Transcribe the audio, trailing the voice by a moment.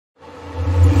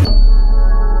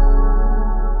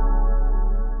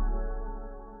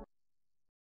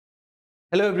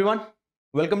Hello everyone,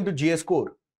 welcome to GS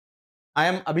Core. I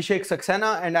am Abhishiekh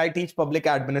Saxena and I teach public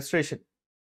administration.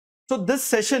 So this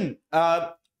session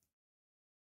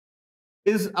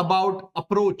is about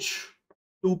approach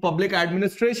to public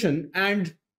administration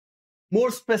and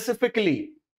more specifically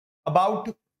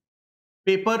about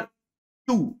paper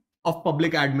 2 of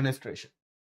public administration.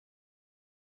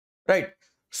 Right.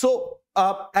 So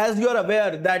as you are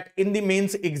aware that in the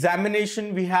mains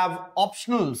examination we have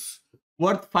optionals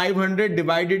worth 500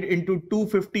 divided into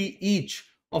 250 each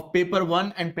of paper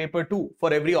 1 and paper 2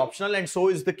 for every optional, and so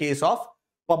is the case of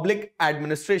public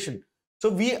administration.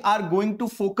 So we are going to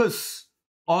focus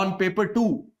on paper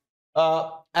 2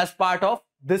 as part of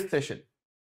this session,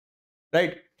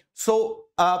 right? So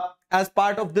as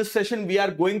part of this session we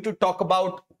are going to talk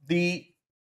about the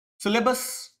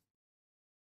syllabus,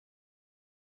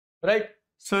 right?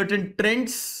 Certain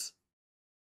trends,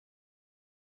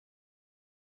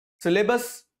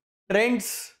 syllabus,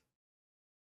 trends,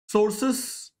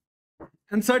 sources,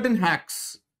 and certain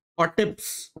hacks or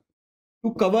tips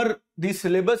to cover the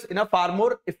syllabus in a far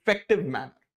more effective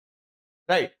manner,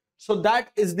 right? So that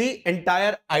is the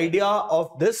entire idea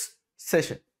of this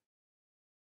session.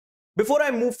 Before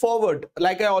I move forward,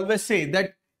 like I always say,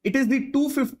 that it is the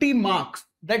 250 marks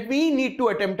that we need to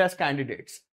attempt as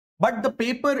candidates, but the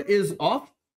paper is of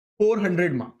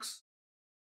 400 marks,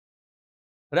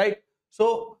 right?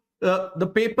 So the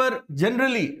paper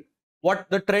generally, what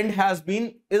the trend has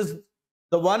been is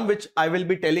the one which I will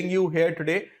be telling you here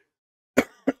today.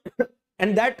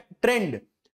 And that trend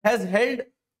has held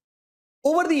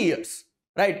over the years,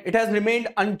 right? It has remained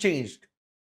unchanged,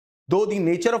 though the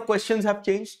nature of questions have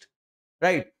changed,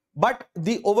 right? But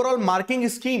the overall marking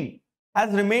scheme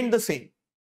has remained the same.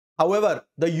 However,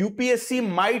 the UPSC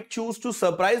might choose to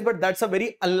surprise, but that's a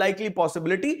very unlikely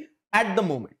possibility at the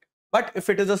moment. But if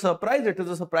it is a surprise, it is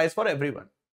a surprise for everyone,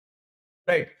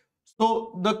 right?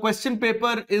 So the question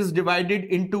paper is divided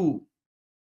into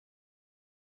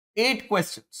 8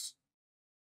 questions,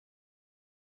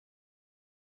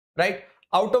 right?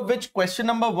 Out of which question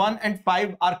number 1 and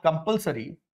 5 are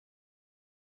compulsory.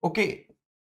 Okay.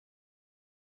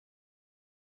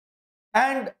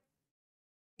 And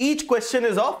each question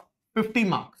is of 50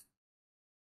 marks.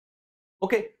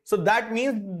 Okay. So that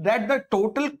means that the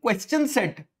total question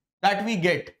set that we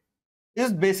get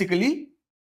is basically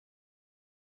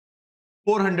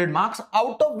 400 marks,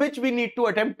 out of which we need to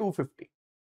attempt 250.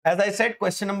 As I said,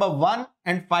 question number 1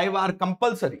 and 5 are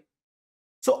compulsory.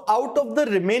 So out of the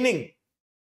remaining,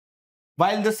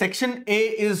 while the section A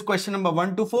is question number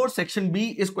 1 to 4, section B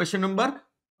is question number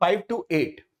 5 to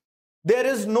 8. There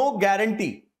is no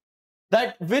guarantee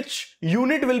that which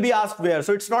unit will be asked where.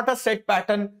 So it's not a set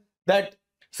pattern that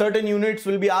certain units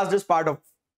will be asked as part of,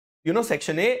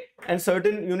 section A and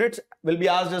certain units will be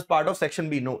asked as part of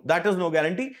section B. No, that is no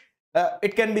guarantee.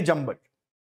 It can be jumbled.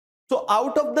 So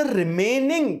out of the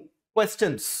remaining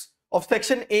questions of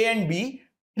section A and B,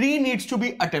 3 needs to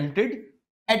be attempted,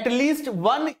 at least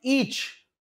 1 each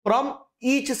from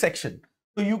each section.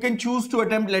 So you can choose to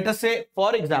attempt, let us say,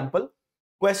 for example,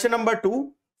 question number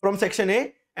 2 from section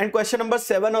A and question number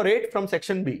 7 or 8 from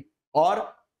section B, or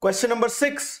question number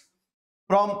 6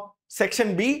 from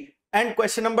section B and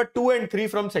question number 2 and 3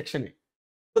 from section A.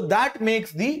 So that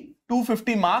makes the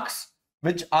 250 marks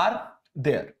which are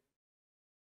there.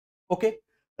 Okay.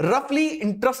 Roughly,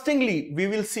 interestingly, we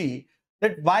will see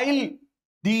that while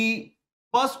the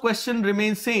first question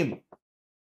remains same,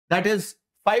 that is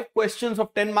 5 questions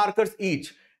of 10 markers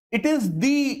each, it is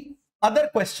the other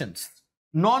questions,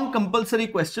 non-compulsory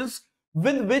questions,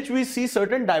 with which we see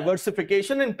certain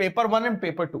diversification in paper 1 and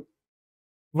paper 2.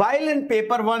 While in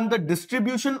paper 1, the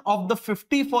distribution of the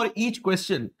 50 for each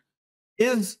question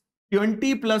is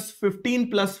 20 plus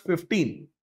 15 plus 15,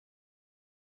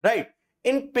 right?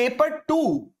 In paper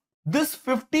 2, this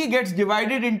 50 gets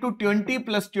divided into 20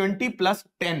 plus 20 plus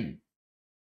 10.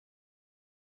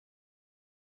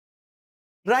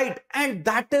 Right? And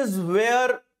that is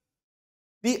where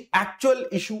the actual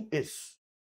issue is,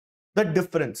 the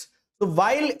difference. So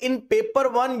while in paper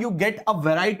 1, you get a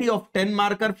variety of 10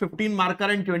 marker, 15 marker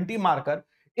and 20 marker,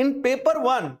 in paper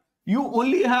 1, you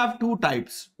only have 2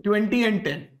 types, 20 and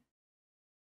 10.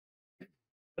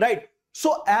 Right?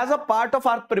 So as a part of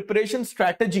our preparation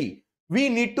strategy, we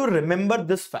need to remember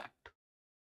this fact,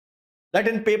 that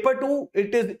in paper 2,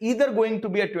 it is either going to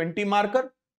be a 20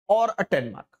 marker or a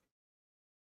 10 marker.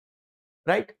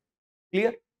 Right?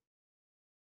 Clear?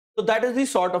 So that is the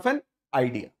sort of an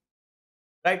idea.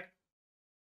 Right?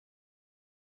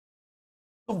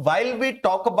 So while we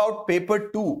talk about paper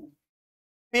 2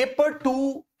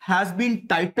 has been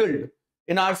titled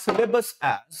in our syllabus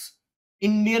as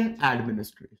Indian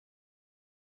Administration.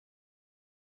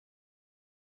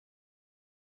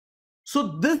 So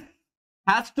this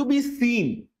has to be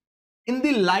seen in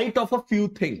the light of a few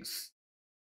things.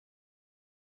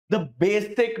 The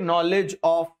basic knowledge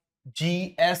of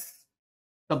GS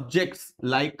subjects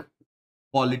like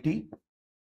polity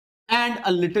and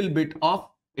a little bit of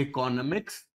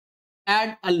economics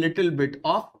and a little bit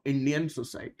of Indian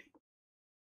society.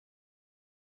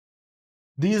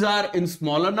 These are in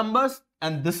smaller numbers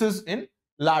and this is in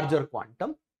larger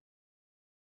quantum,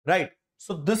 right?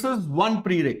 So this is one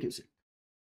prerequisite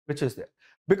which is there,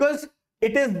 because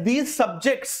it is these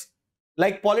subjects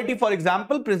like polity, for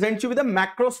example, presents you with a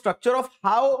macro structure of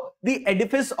how the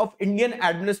edifice of Indian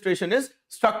administration is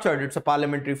structured. It's a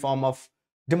parliamentary form of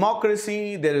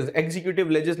democracy. There is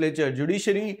executive, legislature,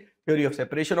 judiciary, theory of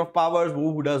separation of powers,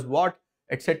 who does what,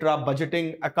 etc.,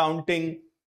 budgeting, accounting,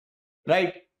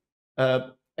 right?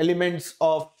 Elements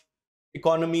of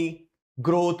economy,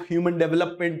 growth, human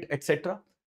development, etc.,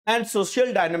 and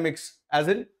social dynamics, as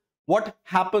in what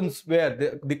happens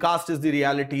where the caste is the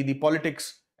reality, the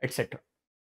politics, etc.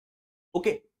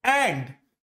 Okay, and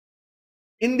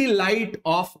in the light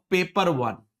of paper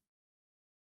 1,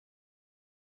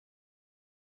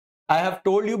 I have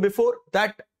told you before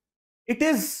that it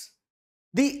is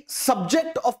the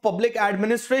subject of public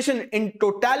administration in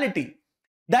totality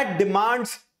that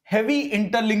demands heavy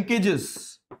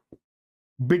interlinkages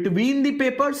between the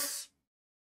papers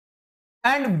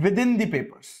and within the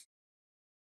papers,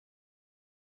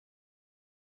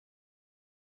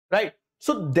 right?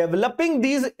 So developing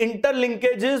these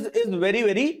interlinkages is very,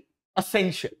 very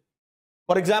essential.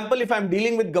 For example, if I'm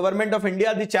dealing with Government of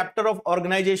India, the chapter of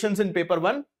organizations in paper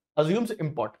 1 assumes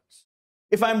importance.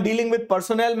 If I'm dealing with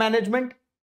personnel management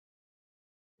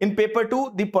in paper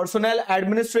 2, the personnel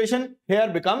administration here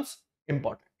becomes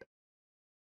important.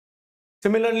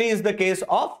 Similarly is the case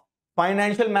of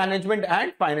financial management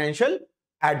and financial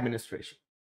administration.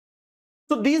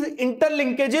 So these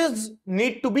interlinkages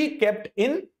need to be kept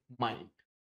in mind.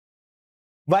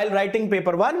 While writing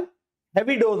paper 1,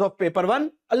 heavy dose of paper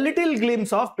 1, a little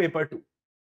glimpse of paper 2.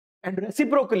 And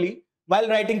reciprocally, while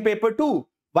writing paper 2,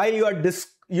 while you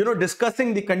are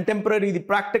discussing the contemporary, the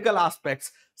practical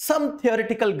aspects, some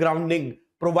theoretical grounding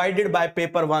provided by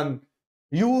paper 1,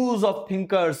 use of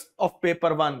thinkers of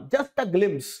paper 1, just a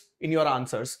glimpse in your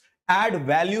answers, add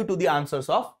value to the answers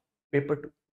of paper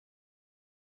 2.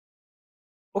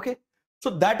 Okay, so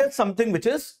that is something which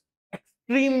is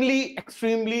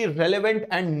extremely relevant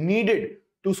and needed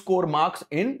to score marks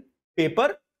in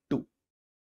paper 2.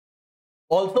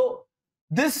 Also,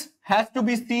 this has to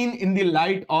be seen in the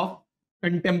light of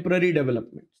contemporary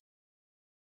developments.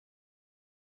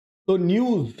 So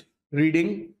news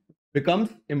reading becomes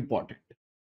important.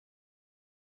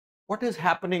 What is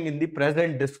happening in the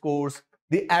present discourse,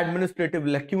 the administrative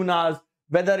lacunas,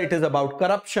 whether it is about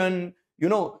corruption,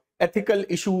 ethical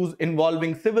issues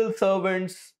involving civil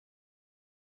servants,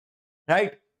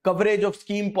 right? Coverage of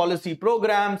scheme policy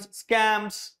programs,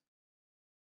 scams,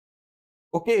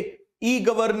 okay,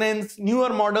 e-governance, newer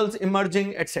models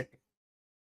emerging, etc.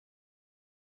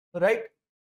 Right?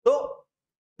 So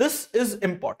this is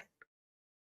important.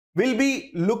 We'll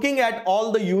be looking at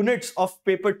all the units of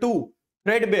paper 2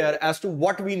 threadbare as to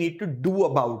what we need to do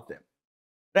about them,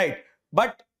 right?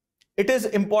 But it is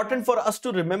important for us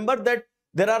to remember that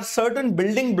there are certain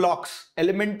building blocks,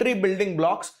 elementary building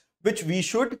blocks, which we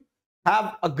should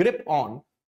have a grip on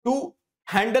to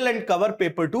handle and cover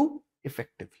paper 2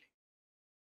 effectively,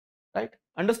 right?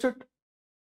 Understood?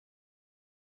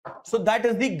 So that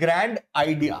is the grand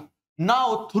idea.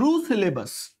 Now through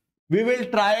syllabus, we will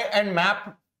try and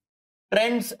map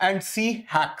trends and see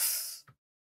hacks.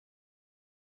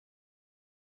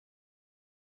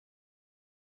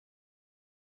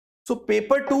 So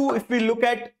paper 2, if we look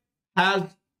at, has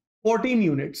 14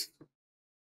 units,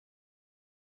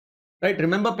 right?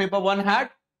 Remember paper 1 had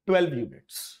 12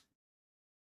 units.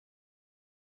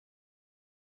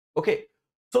 Okay,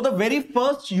 so the very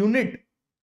first unit,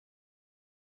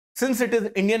 since it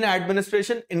is Indian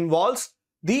administration, involves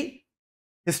the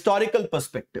historical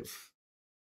perspective,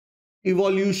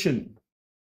 evolution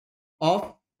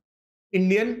of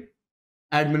Indian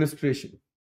administration.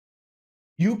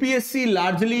 UPSC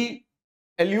largely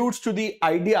alludes to the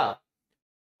idea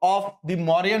of the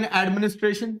Mauryan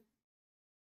administration,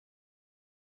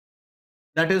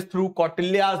 that is through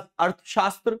Kautilya's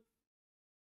Arthashastra,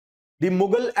 the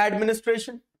Mughal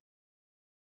administration,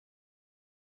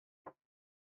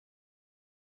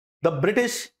 the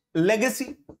British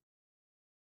legacy.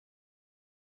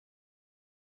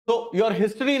 So your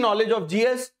history knowledge of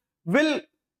GS will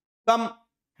come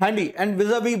handy, and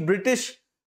vis-a-vis British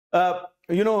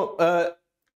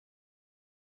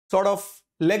sort of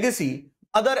legacy,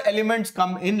 other elements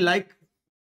come in like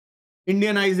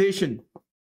Indianization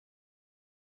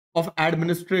of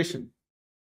administration.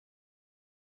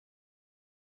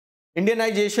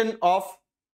 Indianization of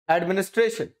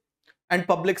administration and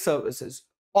public services.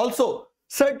 Also,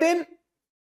 certain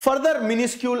further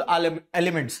minuscule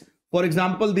elements. For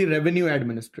example, the revenue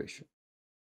administration,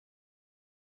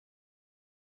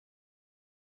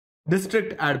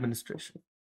 district administration,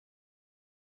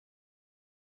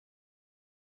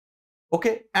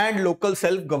 okay, and local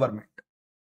self-government.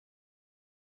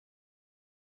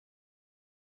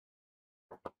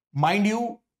 Mind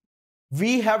you,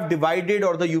 we have divided,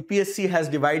 or the UPSC has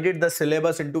divided the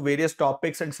syllabus into various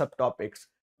topics and subtopics,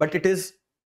 but it is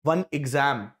one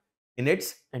exam in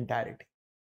its entirety.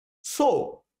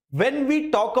 So when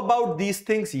we talk about these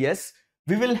things, yes,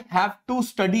 we will have to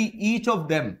study each of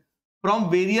them from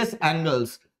various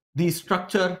angles. The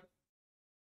structure,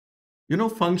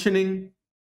 functioning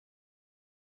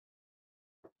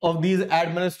of these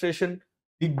administration,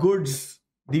 the goods,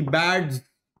 the bads,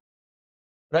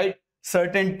 right?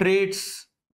 Certain traits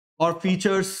or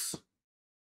features.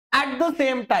 At the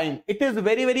same time, it is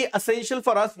very, very essential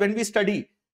for us when we study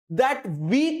that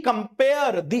we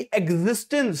compare the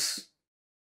existence.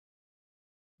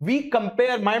 We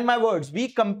compare, mind my words, we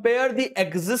compare the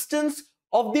existence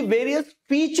of the various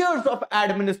features of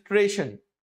administration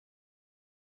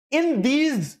in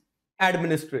these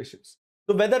administrations.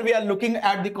 So whether we are looking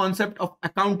at the concept of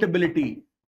accountability,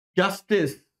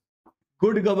 justice,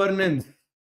 good governance,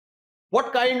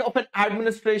 what kind of an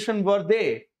administration were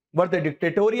they? Were they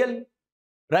dictatorial,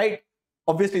 right?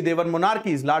 Obviously, they were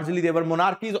monarchies. Largely, they were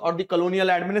monarchies or the colonial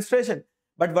administration.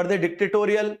 But were they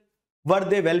dictatorial? Were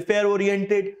they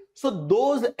welfare-oriented? So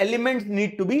those elements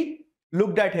need to be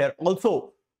looked at here.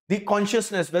 Also, the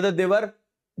consciousness, whether they were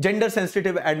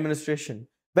gender-sensitive administration,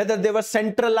 whether they were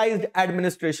centralized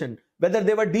administration, whether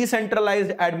they were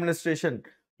decentralized administration.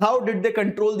 How did they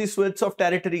control the swathes of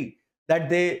territory that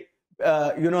they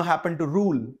happen to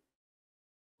rule?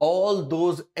 All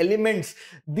those elements,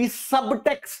 the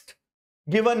subtext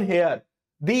given here,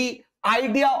 the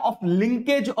idea of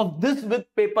linkage of this with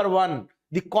paper 1,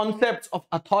 the concepts of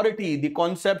authority, the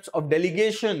concepts of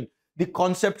delegation, the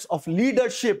concepts of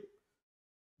leadership,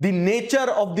 the nature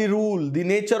of the rule, the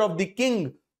nature of the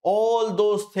king, all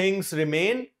those things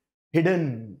remain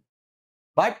hidden,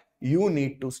 but you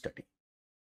need to study.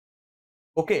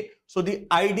 Okay, so the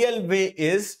ideal way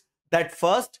is that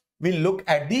first we look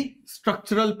at the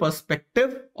structural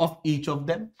perspective of each of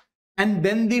them, and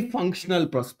then the functional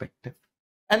perspective.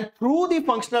 And through the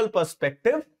functional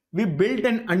perspective, we build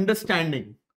an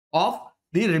understanding of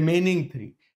the remaining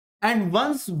three. And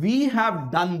once we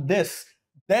have done this,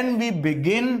 then we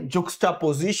begin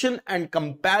juxtaposition and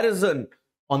comparison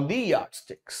on the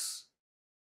yardsticks.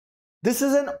 This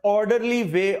is an orderly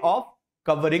way of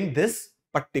covering this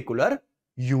particular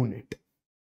unit.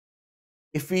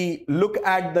 If we look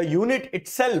at the unit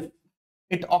itself,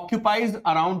 it occupies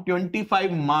around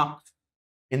 25 marks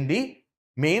in the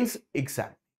mains exam,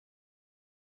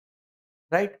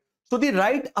 right? So the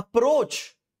right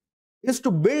approach is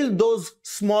to build those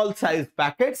small size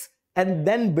packets and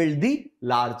then build the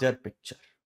larger picture.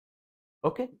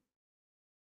 Okay.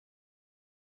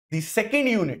 The second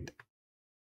unit,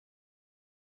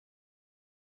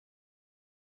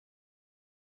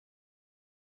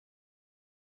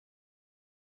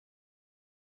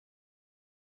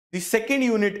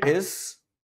 is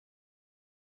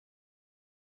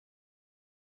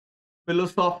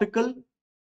philosophical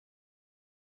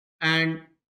and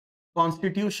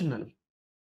constitutional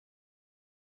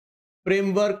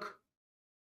framework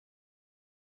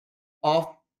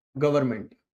of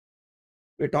government.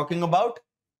 We're talking about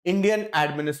Indian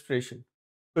administration.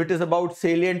 So it is about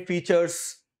salient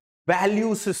features,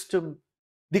 value system,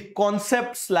 the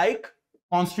concepts like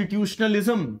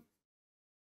constitutionalism,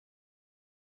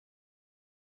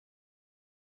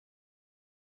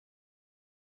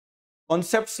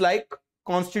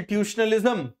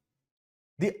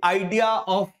 the idea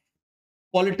of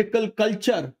political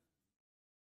culture,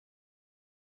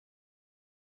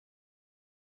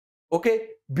 okay,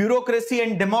 bureaucracy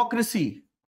and democracy,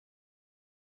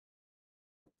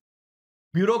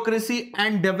 bureaucracy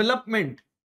and development.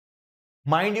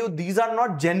 Mind you, these are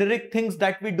not generic things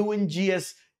that we do in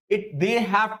GS. They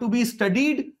have to be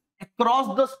studied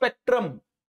across the spectrum,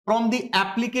 from the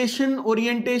application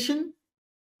orientation,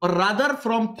 or rather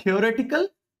from theoretical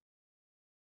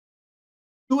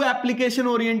to application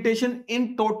orientation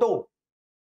in toto.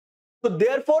 So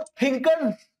therefore,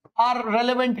 thinkers are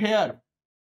relevant here.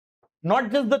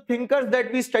 Not just the thinkers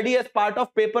that we study as part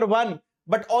of paper 1,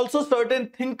 but also certain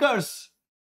thinkers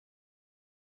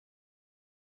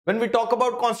When we talk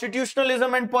about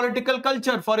constitutionalism and political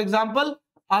culture, for example,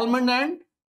 Almond and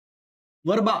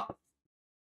Verba.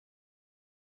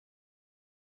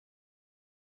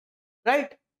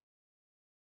 Right?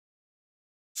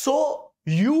 So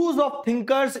use of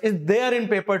thinkers is there in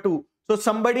paper 2. So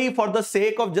somebody, for the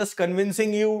sake of just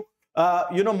convincing you,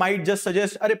 might just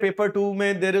suggest, "Arey, paper 2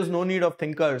 mein there is no need of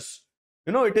thinkers.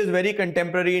 It is very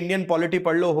contemporary. Indian polity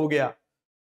pad lo, ho gaya."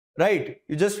 Right?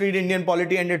 You just read Indian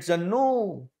polity and it's done.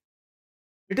 No.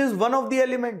 It is one of the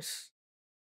elements.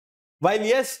 While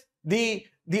yes, the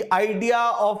idea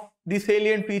of the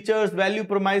salient features, value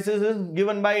promises is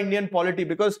given by Indian polity,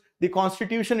 because the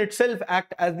constitution itself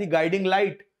acts as the guiding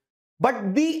light.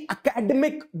 But the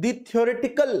academic, the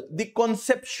theoretical, the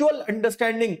conceptual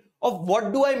understanding of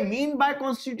what do I mean by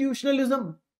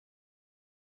constitutionalism,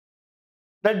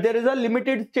 that there is a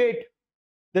limited state.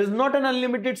 There is not an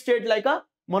unlimited state like a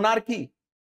monarchy.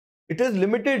 It is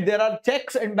limited. There are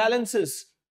checks and balances.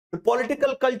 The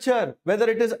political culture, whether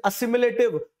it is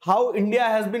assimilative, how India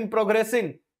has been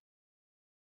progressing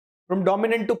from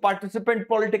dominant to participant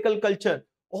political culture,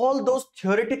 all those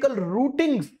theoretical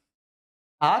rootings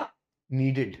are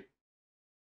needed.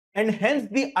 And hence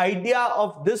the idea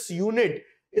of this unit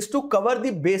is to cover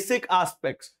the basic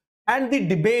aspects, and the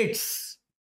debates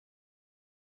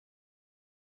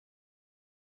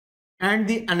and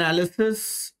the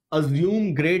analysis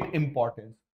assume great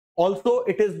importance. Also,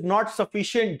 it is not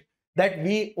sufficient that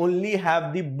we only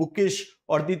have the bookish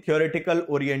or the theoretical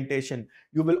orientation.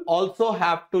 You will also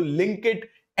have to link it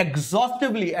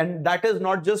exhaustively, and that is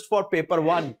not just for paper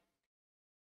 1.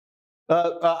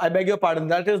 I beg your pardon,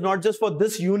 that is not just for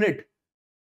this unit.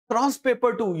 Across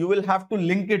paper 2, you will have to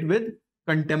link it with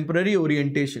contemporary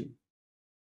orientation.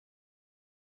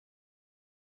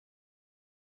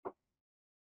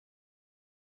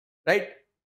 Right?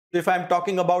 If I'm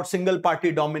talking about single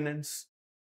party dominance,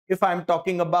 if I'm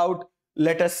talking about,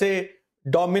 let us say,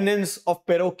 dominance of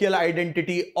parochial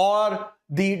identity or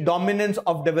the dominance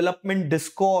of development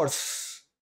discourse,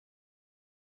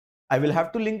 I will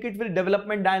have to link it with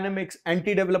development dynamics,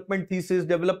 anti-development thesis,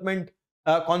 development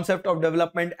concept of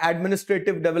development,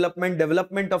 administrative development,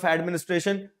 development of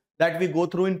administration that we go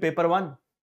through in paper 1.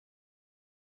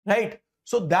 Right?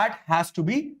 So that has to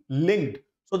be linked.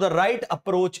 So the right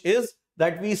approach is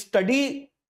that we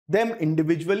study them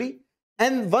individually,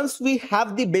 and once we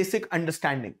have the basic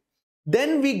understanding,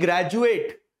 then we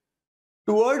graduate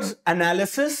towards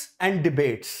analysis and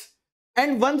debates.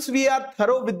 And once we are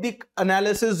thorough with the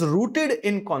analysis rooted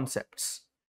in concepts,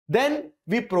 then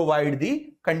we provide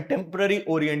the contemporary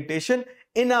orientation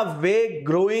in a way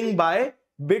growing by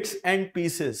bits and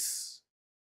pieces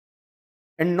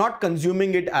and not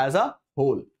consuming it as a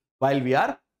whole while we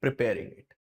are preparing it.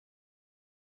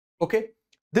 Okay,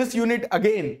 this unit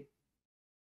again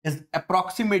is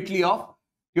approximately of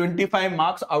 25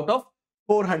 marks out of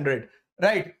 400.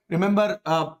 Right? Remember,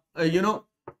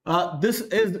 this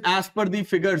is as per the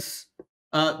figures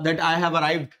that I have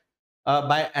arrived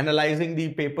by analyzing the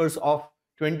papers of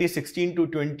 2016 to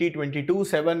 2022,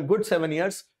 good 7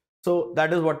 years. So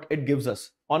that is what it gives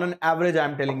us. On an average, I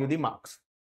am telling you the marks.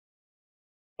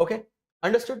 Okay,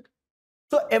 understood?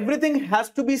 So everything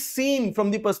has to be seen from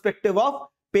the perspective of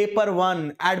paper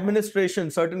 1, administration,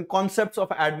 certain concepts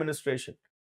of administration,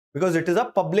 because it is a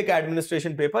public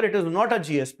administration paper. It is not a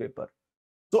GS paper.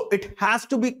 So it has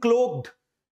to be cloaked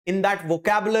in that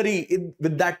vocabulary,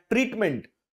 with that treatment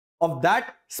of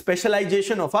that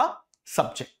specialization of a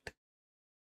subject.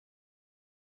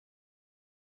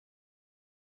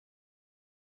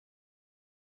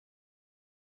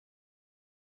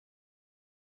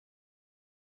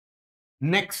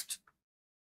 Next,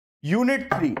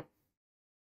 unit 3.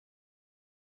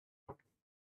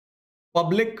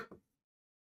 Public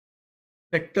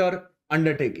sector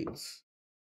undertakings.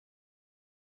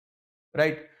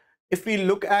 Right? If we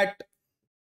look at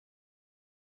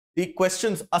the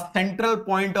questions, a central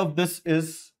point of this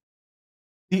is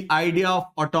the idea of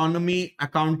autonomy,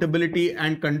 accountability,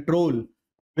 and control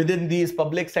within these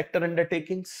public sector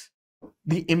undertakings,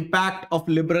 the impact of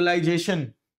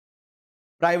liberalization,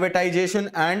 privatization,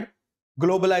 and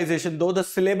globalization. Though the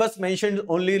syllabus mentions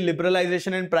only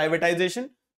liberalization and privatization,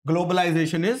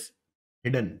 globalization is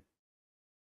hidden.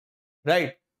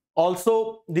 Right?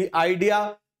 Also, the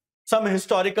idea, some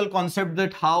historical concept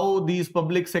that how these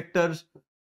public sectors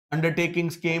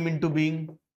undertakings came into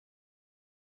being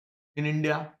in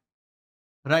India.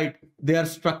 Right? Their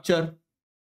structure.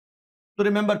 So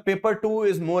remember, paper 2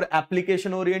 is more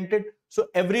application oriented. So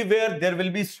everywhere there will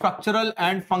be structural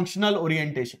and functional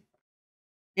orientation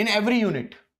in every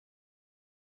unit.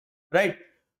 Right?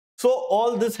 So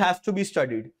all this has to be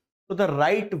studied. So the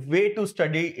right way to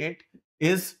study it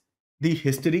is the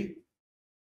history,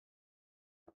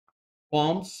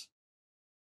 forms,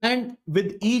 and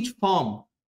with each form,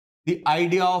 the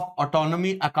idea of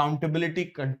autonomy, accountability,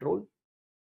 control,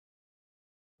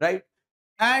 right?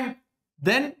 And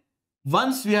then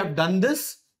once we have done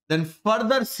this, then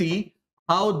further see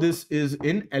how this is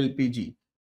in LPG.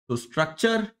 So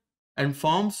structure and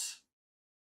forms,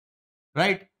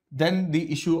 right? Then the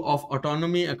issue of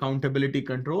autonomy, accountability,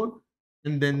 control,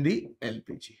 and then the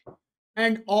LPG.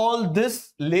 And all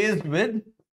this laced with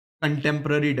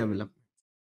contemporary development.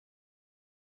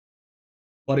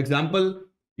 For example,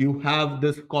 you have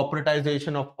this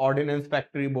corporatization of Ordnance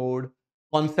Factory Board,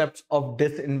 concepts of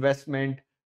disinvestment,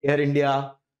 Air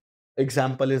India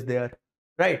example is there,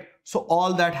 right? So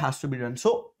all that has to be done.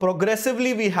 So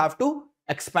progressively we have to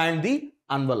expand the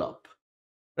envelope,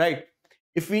 right?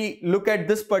 If we look at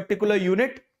this particular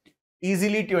unit,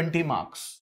 easily 20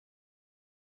 marks.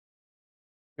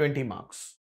 20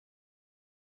 marks,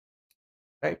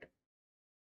 right?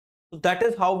 So that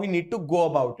is how we need to go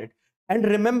about it. And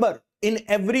remember, in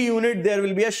every unit, there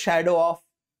will be a shadow of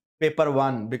paper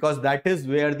 1 because that is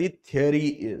where the theory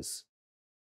is.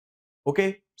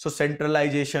 Okay, so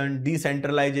centralization,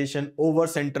 decentralization,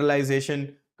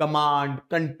 over-centralization, command,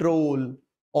 control,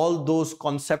 all those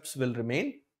concepts will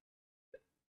remain.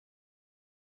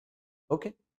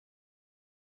 Okay.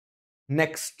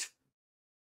 Next.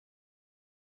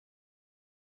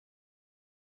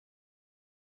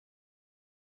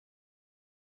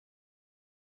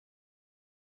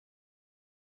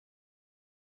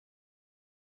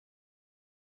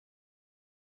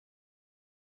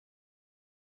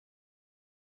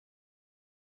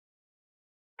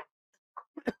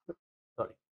 Sorry.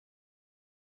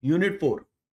 Unit 4.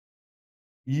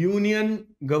 Union,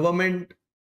 government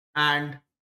and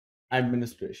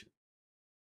administration.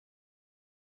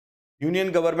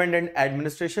 Union, government and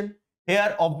administration.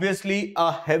 Here obviously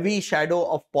a heavy shadow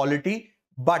of polity,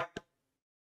 but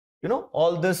you know,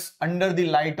 all this under the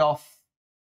light of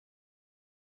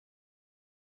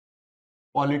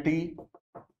polity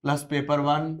plus paper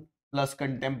 1 plus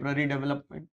contemporary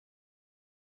development,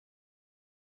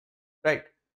 right?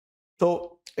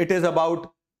 So it is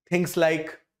about things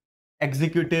like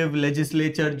executive,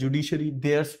 legislature, judiciary,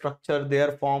 their structure,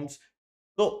 their forms.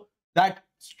 So that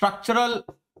structural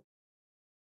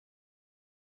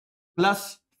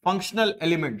plus functional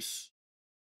elements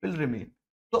will remain.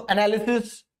 So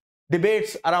analysis,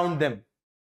 debates around them.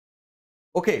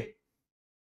 Okay.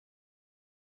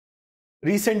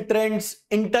 Recent trends,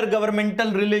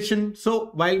 intergovernmental relation.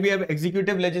 So while we have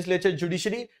executive, legislature,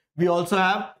 judiciary, we also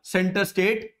have center,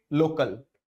 state, local.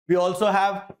 We also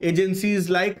have agencies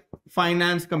like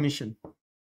Finance Commission.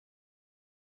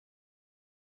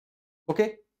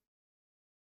 Okay.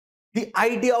 The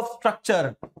idea of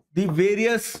structure, the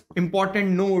various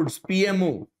important nodes,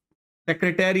 PMO,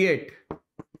 Secretariat,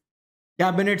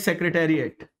 Cabinet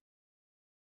Secretariat,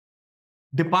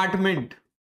 Department.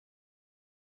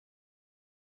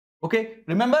 Okay,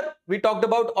 remember we talked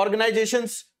about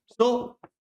organizations. So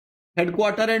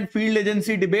headquarter and field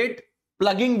agency debate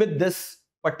plugging with this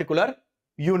particular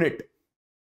unit.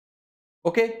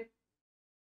 Okay,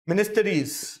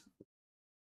 ministries,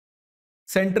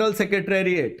 central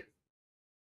secretariat,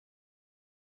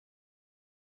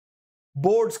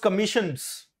 boards,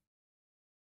 commissions,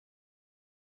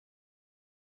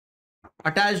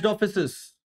 attached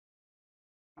offices,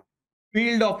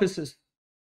 field offices.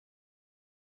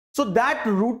 So that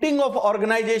routing of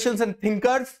organizations and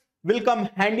thinkers will come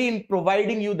handy in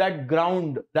providing you that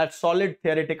ground, that solid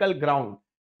theoretical ground.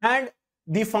 And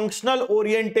the functional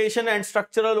orientation and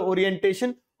structural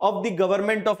orientation of the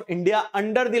government of India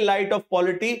under the light of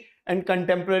polity and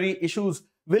contemporary issues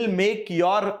will make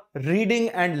your reading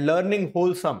and learning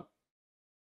wholesome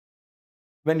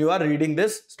when you are reading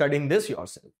this, studying this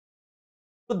yourself.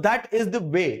 So that is the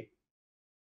way.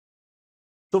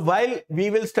 So while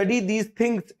we will study these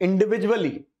things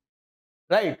individually,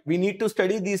 right? We need to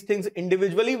study these things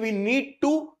individually. We need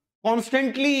to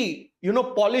constantly,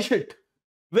 polish it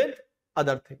with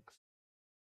other things.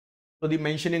 So the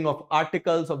mentioning of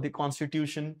articles of the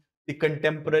Constitution, the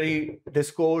contemporary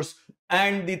discourse,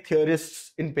 and the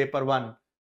theorists in paper 1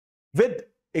 with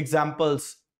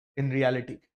examples in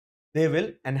reality, they will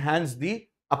enhance the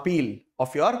appeal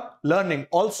of your learning.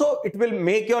 Also, it will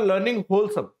make your learning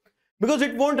wholesome because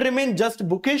it won't remain just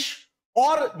bookish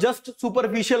or just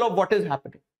superficial of what is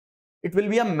happening. It will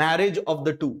be a marriage of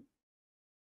the two.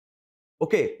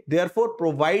 Okay, therefore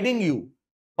providing you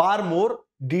far more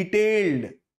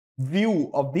detailed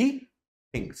view of the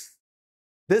things.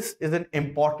 This is an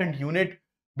important unit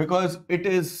because it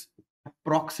is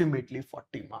approximately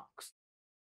 40 marks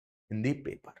in the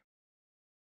paper.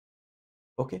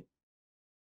 Okay.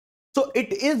 So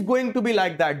it is going to be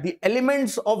like that. The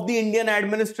elements of the Indian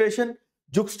administration,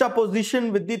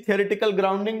 juxtaposition with the theoretical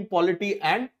grounding, polity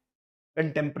and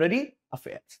contemporary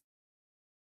affairs.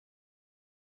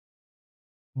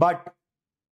 But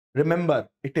remember,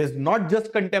 it is not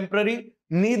just contemporary,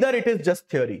 neither it is just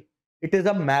theory. It is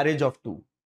a marriage of two.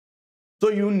 So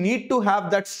you need to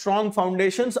have that strong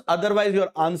foundations, otherwise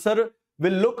your answer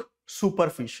will look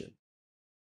superficial.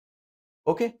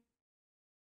 Okay.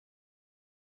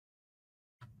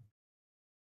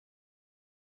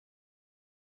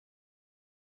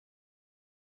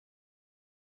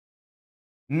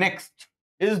 Next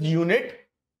is unit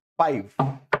 5.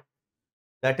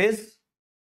 That is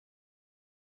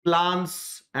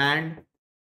plans and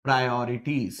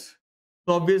priorities.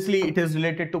 So obviously it is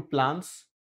related to plans,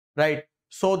 right?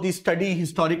 So the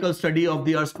historical study of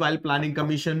the erstwhile planning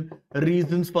commission,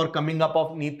 reasons for coming up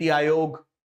of Niti Aayog,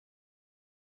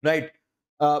 right?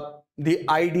 The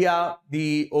idea,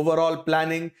 the overall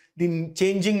planning, the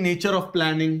changing nature of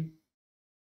planning.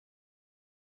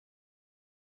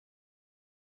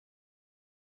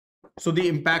 So the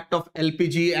impact of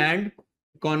LPG and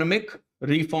economic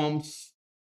reforms,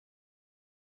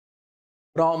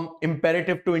 from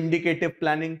imperative to indicative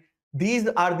planning. These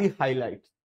are the highlights.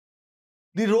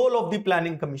 The role of the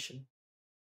planning commission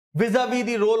vis-a-vis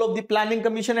the role of the planning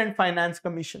commission and finance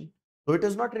commission. So it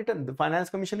is not written. The finance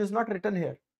commission is not written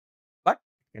here, but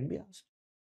it can be asked.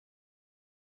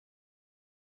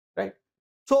 Right?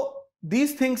 So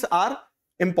these things are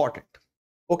important.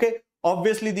 Okay.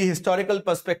 Obviously the historical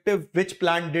perspective, which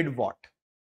plan did what.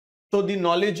 So the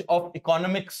knowledge of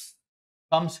economics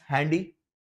comes handy,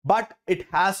 but it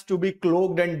has to be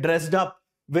cloaked and dressed up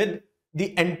with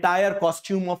the entire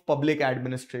costume of public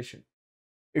administration.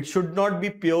 It should not be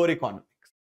pure economics.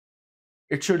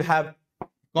 It should have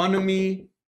economy,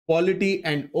 polity,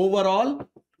 and overall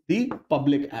the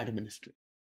public administration.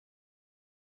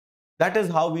 That is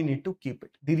how we need to keep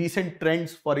it. The recent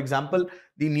trends, for example,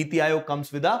 the Niti Aayog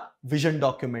comes with a vision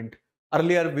document.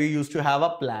 Earlier, we used to have a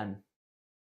plan,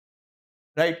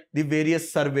 right? The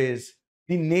various surveys,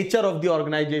 the nature of the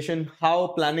organization, how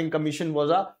Planning Commission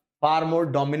was a far more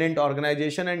dominant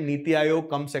organization and Niti Aayog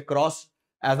comes across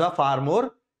as a far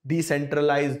more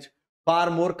decentralized, far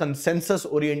more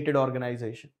consensus-oriented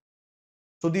organization.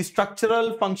 So the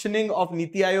structural functioning of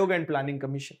Niti Aayog and Planning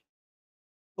Commission.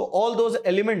 So all those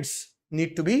elements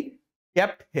need to be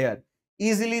kept here.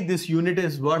 Easily this unit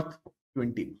is worth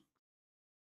 20.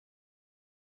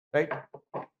 Right?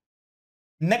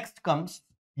 Next comes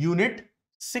unit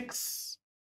 6.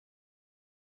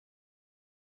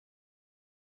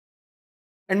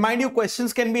 And mind you,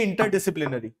 questions can be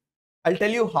interdisciplinary. I'll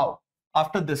tell you how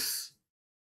after this.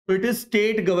 So it is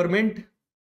state government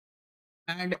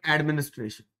and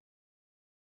administration.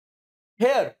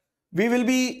 Here we will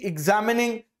be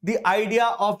examining the idea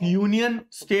of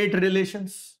union-state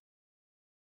relations.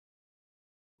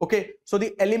 Okay, so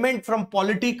the element from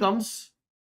polity comes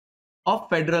of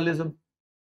federalism.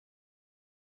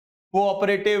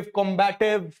 Cooperative,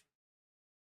 combative,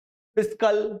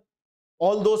 fiscal,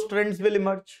 all those trends will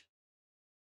emerge.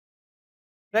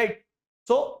 Right?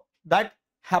 So that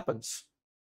happens.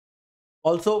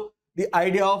 Also, the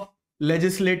idea of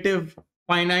legislative,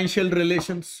 financial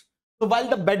relations. So while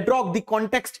the bedrock, the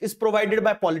context is provided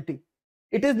by polity,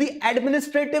 it is the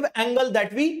administrative angle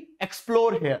that we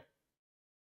explore here.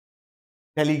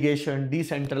 Delegation,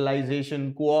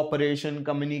 decentralization, cooperation,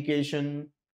 communication,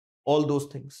 all those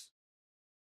things.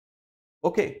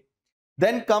 Okay.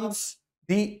 Then comes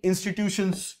the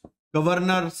institutions,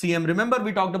 governor, CM. Remember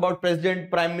we talked about president,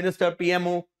 prime minister,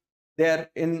 PMO there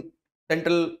in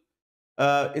central,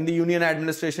 in the union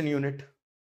administration unit.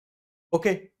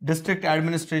 Okay, district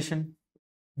administration,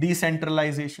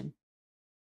 decentralization,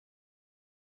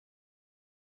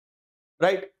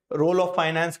 right? Role of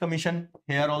finance commission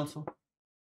here also.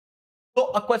 So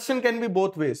a question can be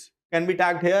both ways, can be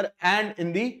tagged here and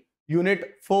in the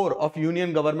unit 4 of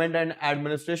union government and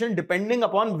administration, depending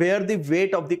upon where the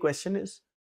weight of the question is.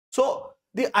 So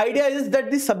the idea is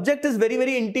that the subject is very,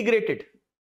 very integrated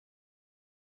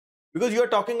because you are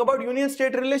talking about union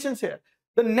state relations here.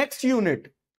 The next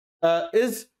unit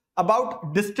is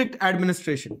about district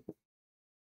administration.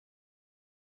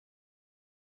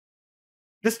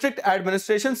 District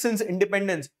administration since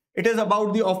independence, it is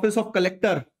about the office of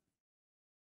collector,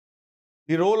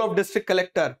 the role of district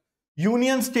collector,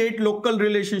 union state local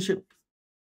relationship.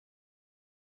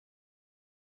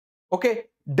 Okay,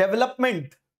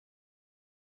 development,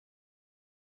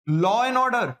 law and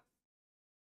order,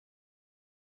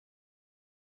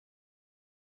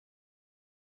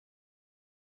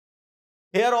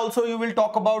 Here also you will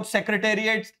talk about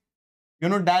secretariat,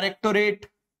 directorate,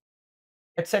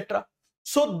 etc.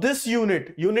 So this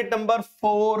unit number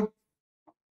 4,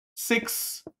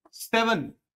 6,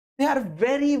 7, they are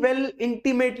very well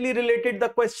intimately related. The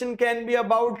question can be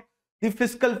about the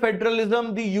fiscal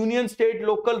federalism, the union state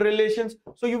local relations.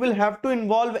 So you will have to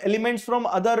involve elements from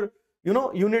other,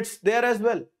 units there as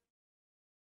well.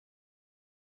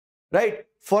 Right?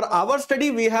 For our study,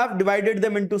 we have divided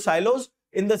them into silos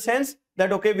in the sense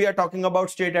that, okay, we are talking about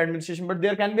state administration, but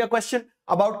there can be a question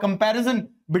about comparison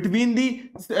between the,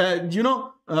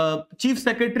 chief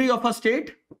secretary of a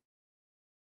state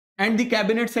and the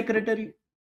cabinet secretary.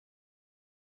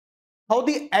 How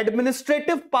the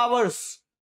administrative powers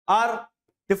are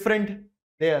different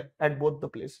there at both the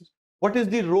places. What is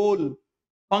the role,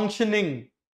 functioning,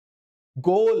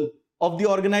 goal of the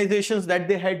organizations that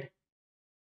they head?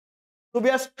 So we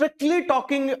are strictly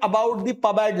talking about the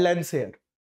PubAd lens here.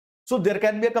 So there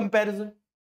can be a comparison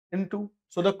in two.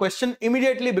 So the question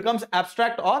immediately becomes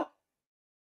abstract or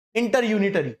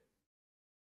interunitary.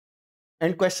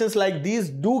 And questions like these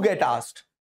do get asked.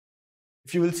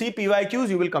 If you will see PYQs,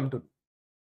 you will come to know.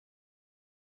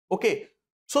 Okay.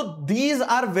 So these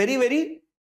are very, very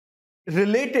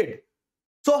related.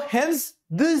 So hence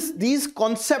these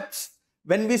concepts,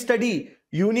 when we study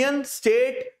union,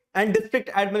 state, and district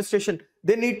administration,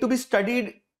 they need to be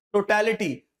studied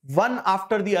totality, one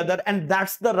after the other, and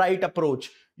that's the right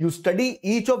approach. You study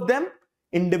each of them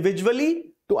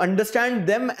individually to understand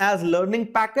them as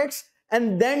learning packets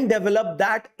and then develop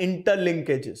that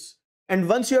interlinkages. And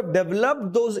once you have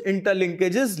developed those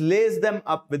interlinkages, lace them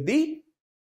up with the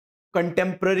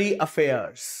contemporary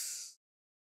affairs.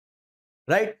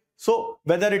 Right? So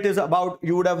whether it is about,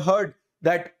 you would have heard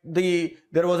that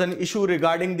there was an issue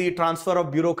regarding the transfer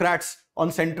of bureaucrats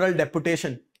on central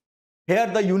deputation. Here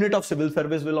the unit of civil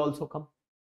service will also come.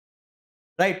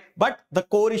 Right? But the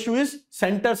core issue is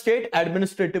center-state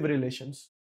administrative relations.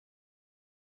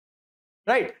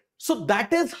 Right? So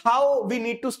that is how we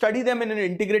need to study them in an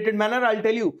integrated manner. I'll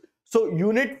tell you. So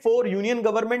unit 4, union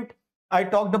government, I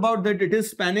talked about that it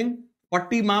is spanning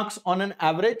 40 marks on an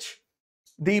average.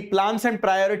 The plans and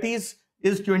priorities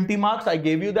is 20 marks. I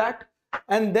gave you that.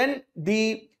 And then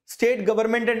the state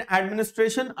government and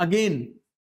administration, again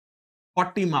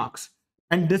 40 marks,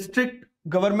 and district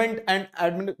government and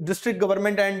district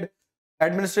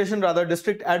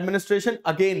administration,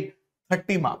 again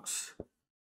 30 marks.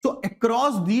 So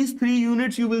across these 3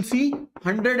 units you will see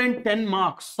 110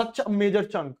 marks, such a major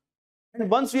chunk. And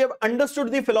once we have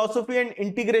understood the philosophy and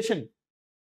integration,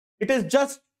 it is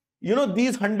just,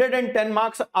 these 110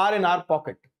 marks are in our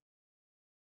pocket.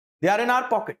 They are in our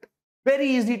pocket. Very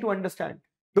easy to understand,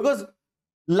 because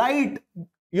light,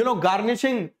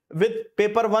 garnishing with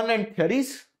paper 1 and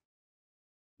theories,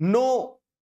 no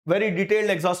very detailed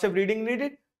exhaustive reading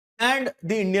needed, and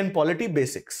the Indian polity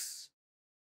basics.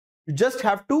 You just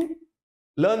have to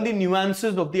learn the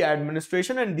nuances of the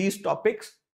administration and these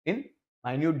topics in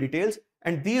minute details,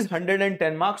 and these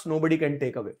 110 marks nobody can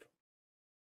take away.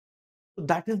 So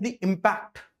that is the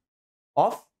impact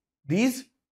of these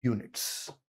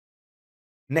units.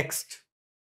 Next.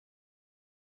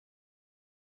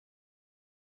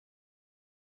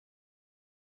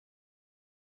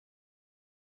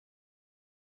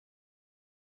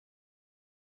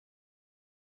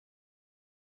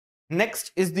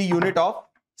 Next is the unit of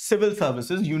civil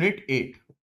services, unit 8.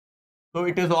 So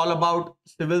it is all about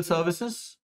civil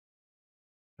services,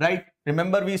 right?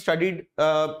 Remember we studied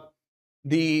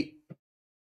the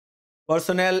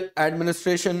personnel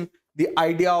administration, the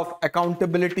idea of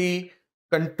accountability,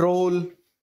 control.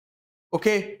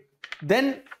 Okay,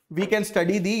 then we can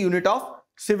study the unit of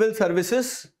civil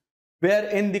services, where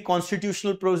in the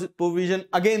constitutional provision,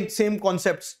 again same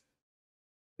concepts: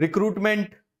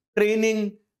 recruitment,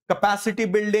 training, capacity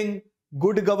building,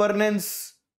 good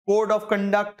governance, code of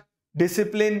conduct,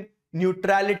 discipline,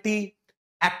 neutrality,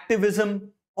 activism,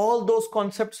 all those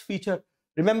concepts feature.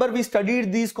 Remember we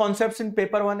studied these concepts in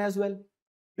paper 1 as well.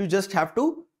 You just have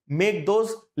to make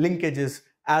those linkages,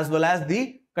 as well as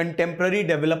the contemporary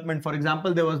development. For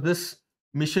example, there was this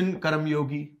Mission Karam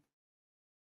Yogi,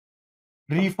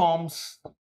 reforms,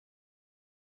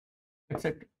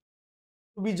 etc.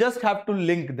 We just have to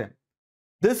link them.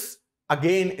 This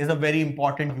again is a very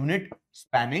important unit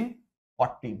spanning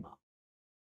 40 marks.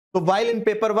 So while in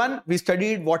paper 1 we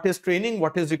studied what is training,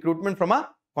 what is recruitment from a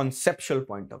conceptual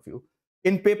point of view.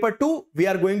 In paper 2 we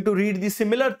are going to read the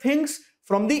similar things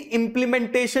from the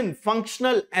implementation,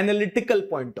 functional, analytical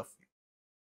point of view.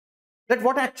 That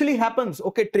what actually happens.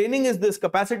 Okay, training is this,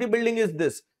 capacity building is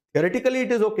this. Theoretically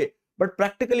it is okay, but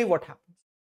practically what happens?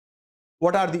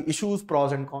 What are the issues,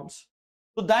 pros and cons?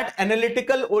 So that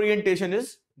analytical orientation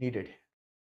is needed.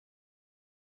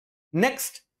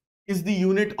 Next is the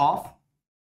unit of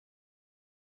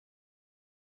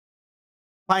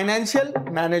financial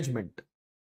management.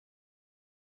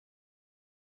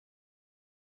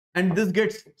 And this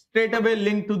gets straight away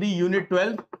linked to the unit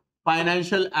 12,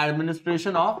 financial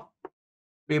administration of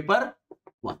paper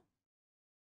 1.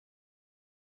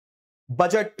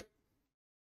 Budget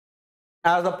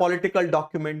as a political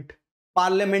document,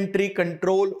 parliamentary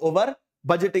control over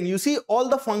budgeting. You see all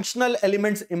the functional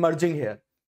elements emerging here.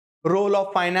 Role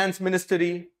of finance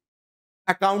ministry,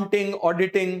 accounting,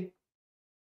 auditing,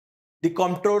 the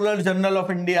Comptroller General of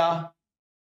India,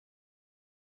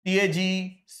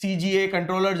 CAG, CGA,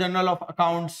 Controller General of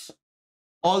Accounts.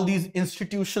 All these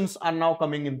institutions are now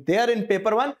coming in. They are in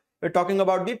paper 1. We're talking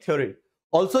about the theory.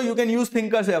 Also, you can use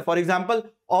thinkers here. For example,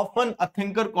 often a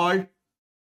thinker called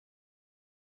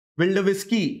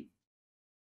Wildewisky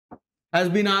has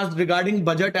been asked regarding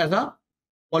budget as a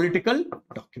political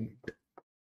document.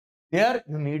 There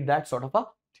you need that sort of a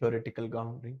theoretical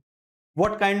grounding.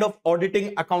 What kind of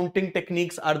auditing, accounting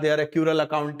techniques are there? Accrual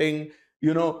accounting,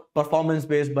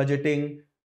 performance-based budgeting,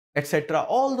 etc.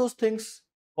 All those things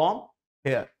form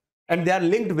here, and they are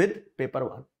linked with paper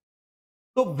 1.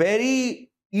 So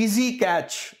very easy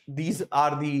catch. These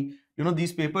are the,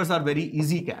 these papers are very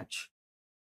easy catch.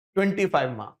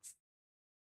 25 marks.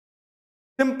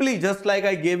 Simply, just like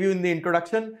I gave you in the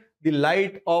introduction, the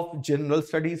light of general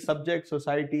studies subject,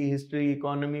 society, history,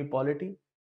 economy, polity,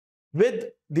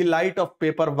 with the light of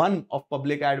paper 1 of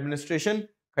public administration,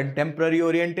 contemporary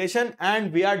orientation,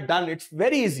 and we are done. It's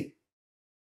very easy.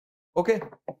 Okay.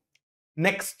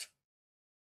 Next.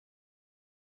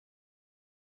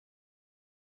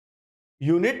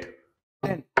 Unit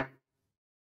 10.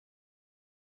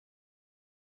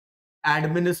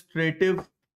 Administrative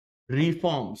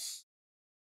reforms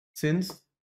since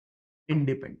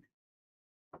independence.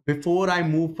 Before I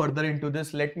move further into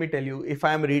this, let me tell you, if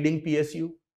I am reading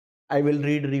PSU, I will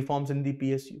read reforms in the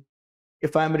PSU.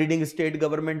 If I am reading state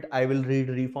government, I will read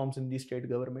reforms in the state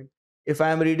government. If I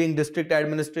am reading district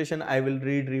administration, I will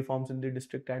read reforms in the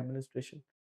district administration.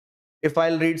 If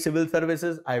I'll read civil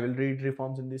services, I will read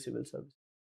reforms in the civil service.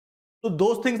 So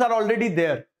those things are already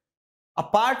there.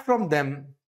 Apart from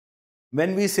them,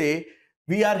 when we say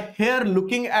we are here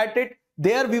looking at it,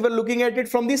 there we were looking at it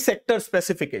from the sector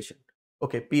specification.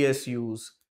 Okay, PSUs,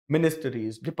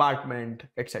 ministries, department,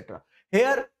 etc.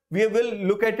 Here we will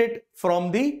look at it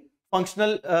from the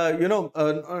functional,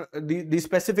 the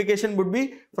specification would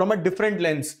be from a different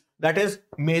lens. That is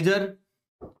major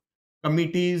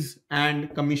committees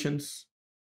and commissions.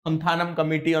 Santhanam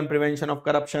Committee on Prevention of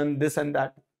Corruption, this and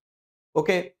that.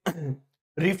 Okay.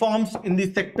 Reforms in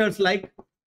the sectors like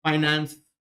finance,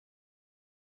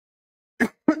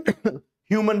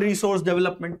 human resource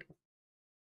development,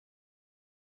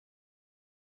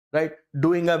 right?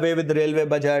 Doing away with the railway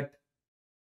budget,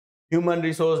 human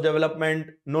resource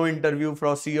development, no interview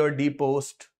for C or D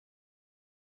post,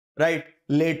 right?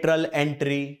 Lateral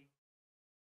entry,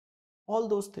 all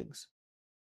those things.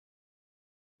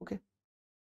 Okay.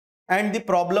 And the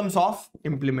problems of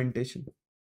implementation.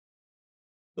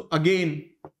 So again,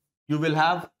 you will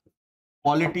have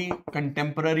polity,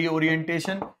 contemporary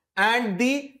orientation, and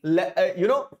the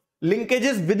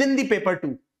linkages within the paper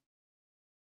 2.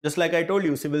 Just like I told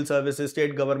you, civil services,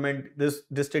 state government, this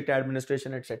district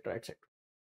administration, etc., etc.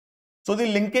 So the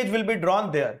linkage will be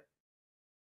drawn there,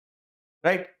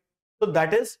 right? So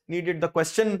that is needed. The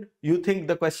question, you think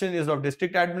the question is of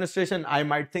district administration, I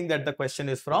might think that the question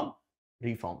is from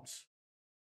reforms.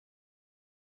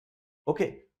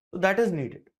 Okay, so that is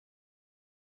needed.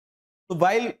 So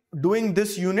while doing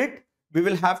this unit, we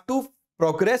will have to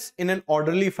progress in an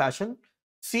orderly fashion.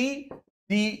 See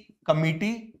the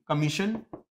committee, commission,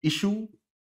 issue,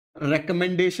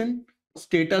 recommendation,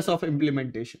 status of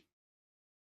implementation.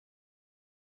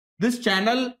 This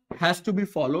channel has to be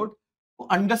followed to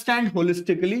understand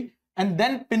holistically and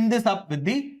then pin this up with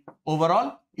the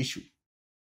overall issue.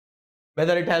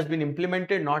 Whether it has been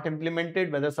implemented, not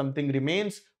implemented, whether something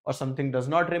remains or something does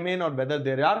not remain, or whether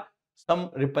there are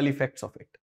some ripple effects of it.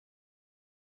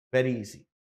 Very easy.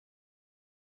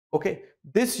 Okay,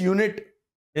 this unit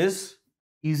is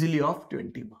easily of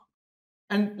 20 marks.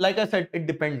 And like I said, it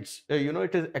depends.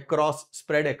 It is across,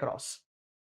 spread across.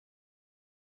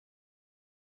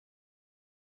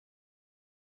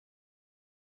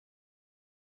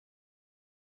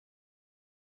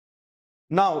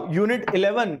 Now, unit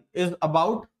 11 is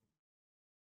about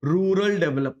rural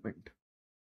development.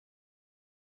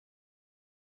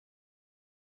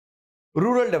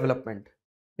 Rural development.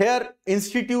 Here,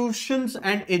 institutions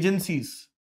and agencies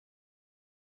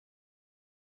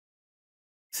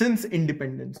since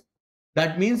independence.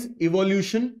 That means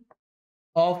evolution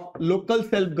of local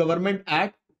self-government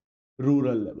at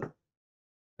rural level.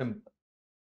 Simple.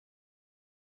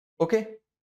 Okay.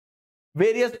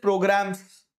 Various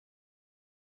programs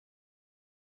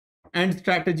and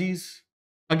strategies.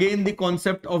 Again, the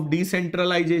concept of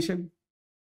decentralization.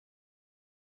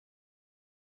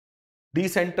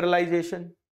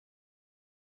 Decentralization.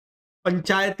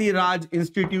 Panchayati Raj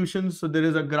institutions. So there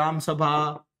is a Gram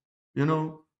Sabha,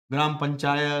 Gram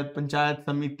Panchayat, Panchayat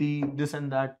Samiti, this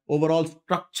and that. Overall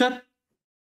structure,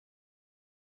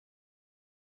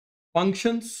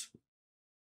 functions,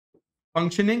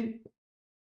 functioning,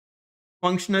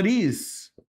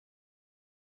 functionaries,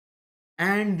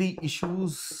 and the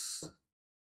issues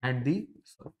and the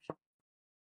solution.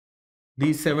 The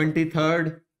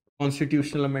 73rd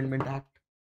Constitutional Amendment Act.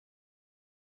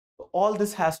 So all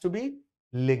this has to be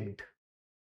linked.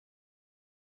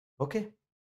 Okay.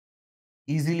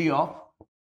 Easily of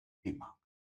 30 marks.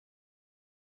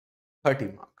 30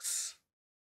 marks.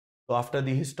 So after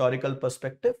the historical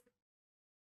perspective,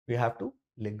 we have to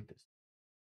link this.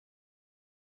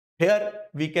 Here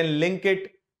we can link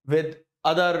it with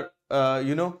other,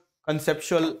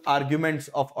 conceptual arguments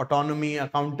of autonomy,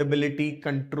 accountability,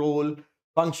 control,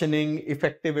 functioning,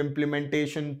 effective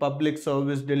implementation, public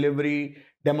service delivery,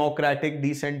 democratic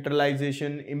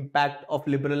decentralization, impact of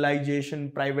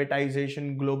liberalization,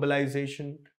 privatization,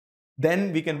 globalization.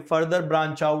 Then we can further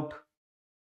branch out,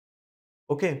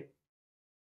 okay,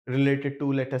 related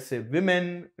to, let us say,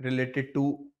 women, related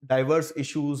to diverse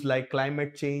issues like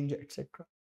climate change, etc.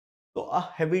 So a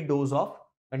heavy dose of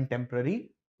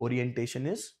contemporary orientation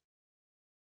is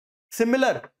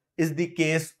similar. Is the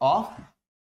case of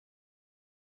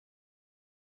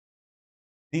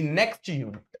the next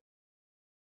unit,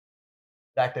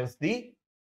 that is the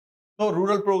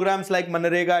rural programs like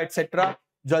Manrega, etc.,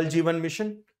 Jal Jeevan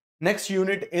Mission. Next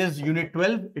unit is unit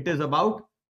 12. It is about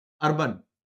urban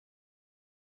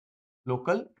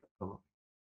local government.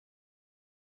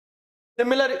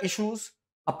 Similar issues.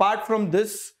 Apart from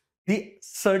this, the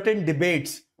certain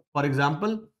debates, for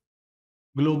example,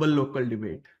 global local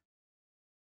debate.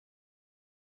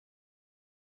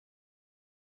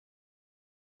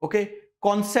 Okay,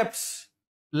 concepts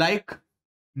like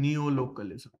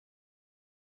neo-localism.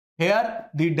 Here,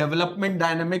 the development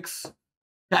dynamics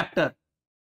chapter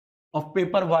of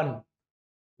paper 1,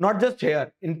 not just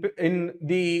here, in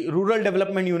the rural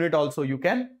development unit also you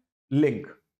can link.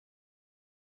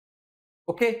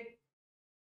 Okay,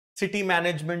 city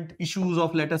management, issues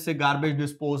of, let us say, garbage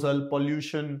disposal,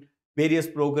 pollution, various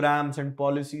programs and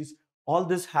policies. All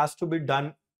this has to be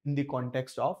done in the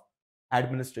context of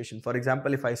administration. For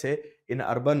example, if I say in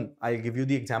urban, I'll give you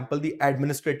the example, the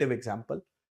administrative example,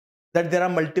 that there are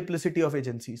multiplicity of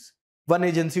agencies. One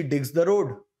agency digs the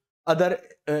road, other,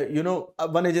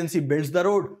 one agency builds the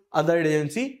road, other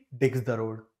agency digs the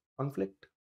road. Conflict,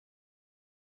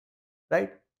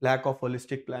 right? Lack of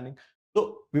holistic planning.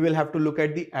 So we will have to look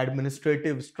at the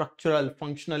administrative, structural,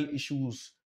 functional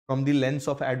issues from the lens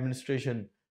of administration,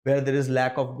 where there is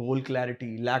lack of goal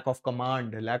clarity, lack of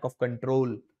command, lack of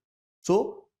control.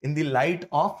 So in the light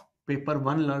of paper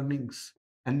 1 learnings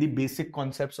and the basic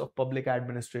concepts of public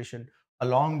administration,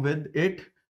 along with it,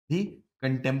 the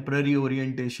contemporary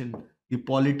orientation, the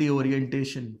polity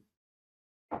orientation,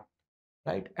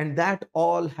 right? And that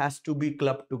all has to be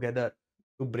clubbed together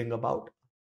to bring about.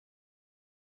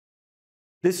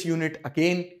 This unit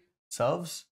again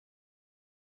serves.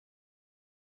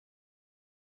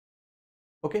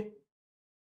 Okay.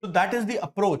 So that is the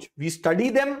approach. We study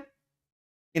them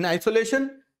in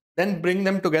isolation, then bring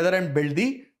them together and build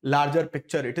the larger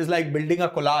picture. It is like building a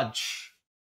collage.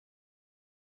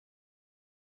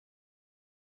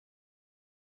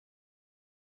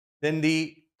 Then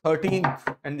the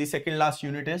 13th and the second last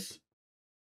unit is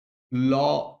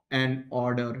law and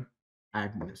order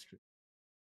administration.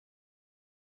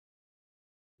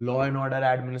 Law and order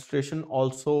administration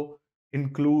also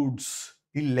includes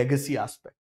the legacy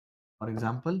aspect. For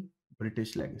example,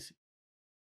 British legacy.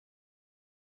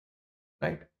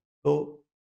 Right? So,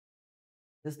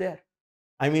 is there.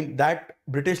 I mean, that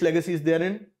British legacy is there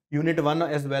in unit 1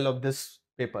 as well of this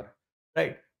paper.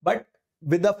 Right? But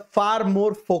with a far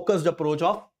more focused approach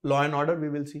of law and order, we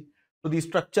will see. So, the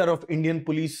structure of Indian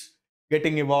police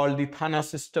getting evolved, the Thana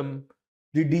system,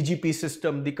 the DGP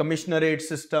system, the commissionerate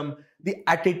system, the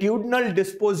attitudinal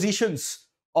dispositions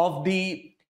of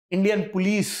the Indian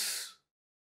police,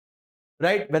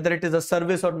 right? Whether it is a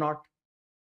service or not.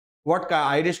 What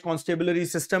Irish constabulary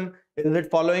system is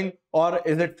it following, or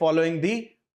is it following the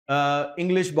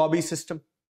English Bobby system?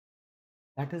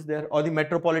 That is there, or the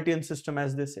metropolitan system,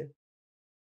 as they say,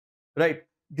 right?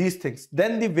 these things.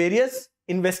 Then the various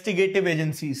investigative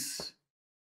agencies.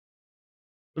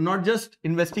 So not just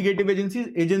investigative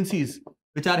agencies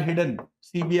which are hidden,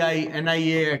 CBI,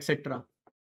 NIA, etc.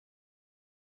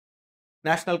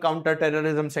 National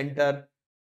Counter-Terrorism Center.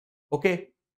 Okay.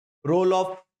 Role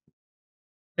of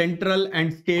central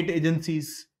and state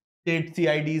agencies, state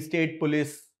CID, state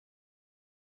police,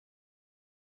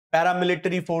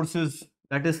 paramilitary forces,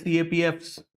 that is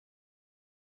CAPFs.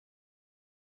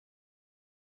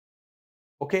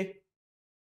 Okay.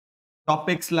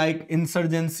 Topics like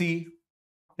insurgency,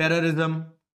 terrorism,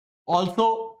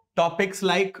 also topics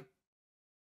like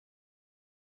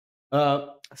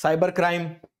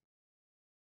cybercrime,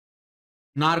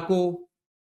 narco,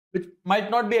 which might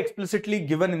not be explicitly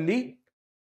given in the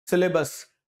syllabus.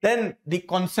 Then the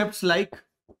concepts like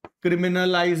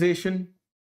criminalization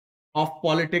of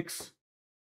politics.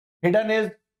 Hidden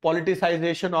is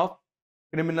politicization of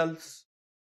criminals.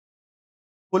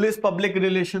 Police public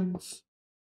relations.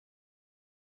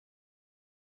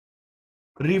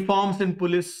 Reforms in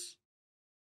police.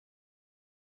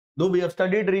 Though we have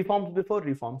studied reforms before,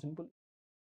 reforms in police.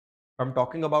 I'm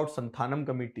talking about Santhanam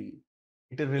committee.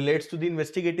 It relates to the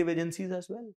investigative agencies as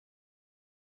well.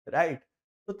 Right?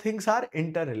 So things are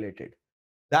interrelated.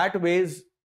 That ways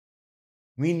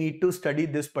we need to study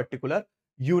this particular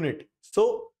unit.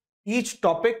 So each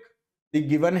topic, the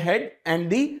given head and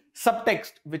the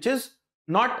subtext, which is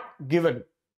not given.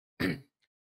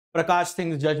 Prakash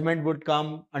Singh's judgment would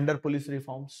come under police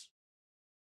reforms.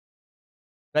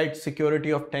 Right?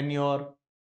 Security of tenure,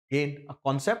 again a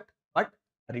concept, but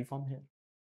a reform here.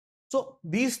 So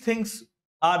these things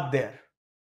are there.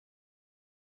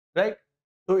 Right?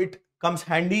 So it comes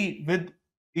handy with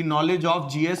the knowledge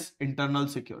of GS internal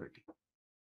security.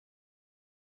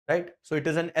 Right? So it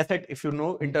is an asset if you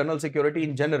know internal security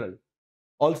in general.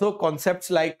 Also concepts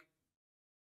like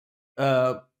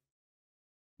the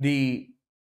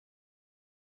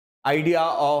idea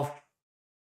of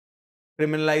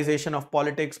criminalization of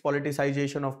politics,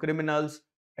 politicization of criminals,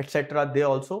 etc. They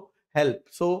also help.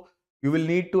 So you will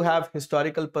need to have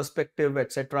historical perspective,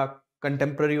 etc.,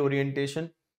 contemporary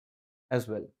orientation as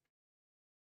well.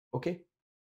 Okay.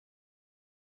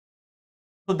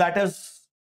 So that is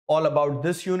all about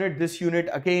this unit. This unit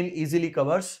again easily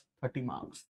covers 30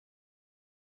 marks.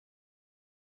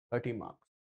 30 marks.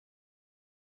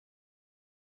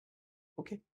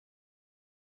 Okay.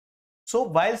 So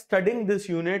while studying this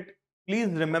unit, please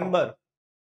remember,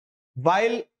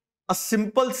 while a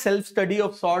simple self-study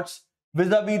of sorts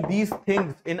vis-a-vis these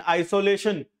things in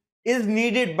isolation is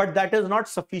needed, but that is not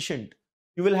sufficient.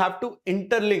 You will have to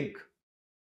interlink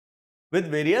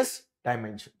with various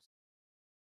dimensions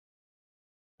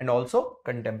and also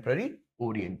contemporary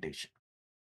orientation.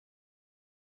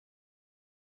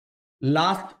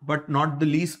 Last but not the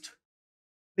least,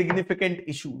 significant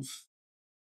issues.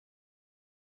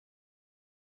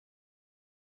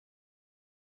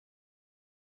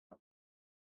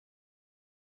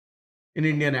 In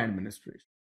Indian administration.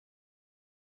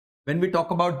 When we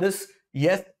talk about this,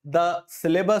 yes, the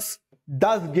syllabus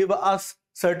does give us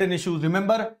certain issues.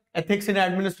 Remember, ethics in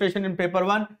administration in paper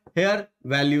 1, here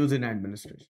values in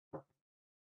administration.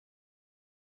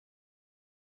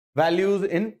 Values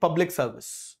in public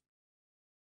service.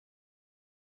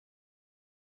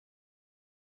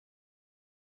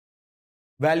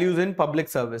 Values in public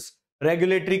service.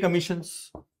 Regulatory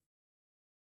commissions.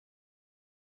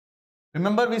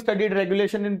 Remember, we studied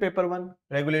regulation in paper 1,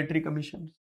 regulatory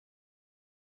commissions.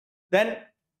 Then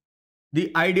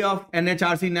the idea of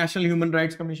NHRC, National Human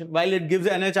Rights Commission. While it gives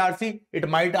NHRC, it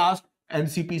might ask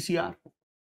NCPCR.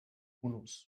 Who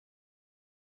knows?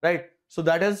 Right? So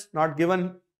that is not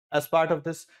given as part of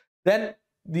this. Then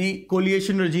the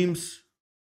coalition regimes.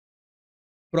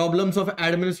 Problems of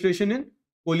administration in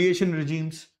coalition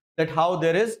regimes. That how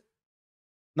there is,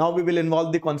 now we will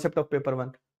involve the concept of paper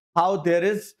 1. How there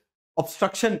is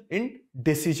obstruction in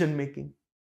decision making.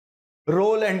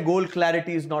 Role and goal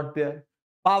clarity is not there.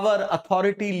 Power,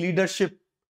 authority, leadership.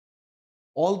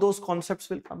 All those concepts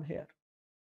will come here.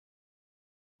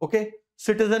 Okay.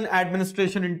 Citizen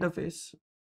administration interface.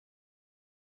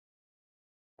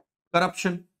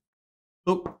 Corruption.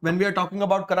 So when we are talking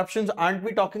about corruptions, aren't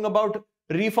we talking about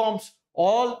reforms?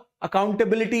 All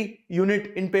accountability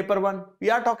unit in paper 1. We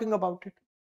are talking about it.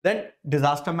 Then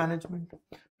disaster management.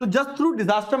 So just through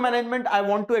disaster management, I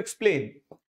want to explain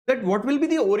that what will be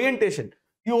the orientation.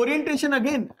 The orientation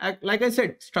again, like I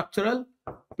said, structural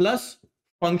plus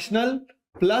functional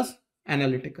plus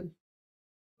analytical.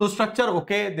 So structure,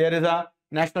 okay, there is a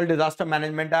National Disaster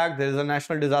Management Act, there is a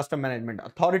National Disaster Management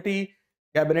Authority,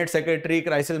 Cabinet Secretary,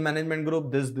 Crisis Management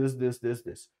Group, this.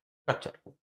 Structure.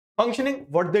 Functioning,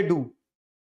 what they do,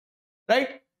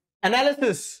 right?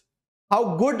 Analysis,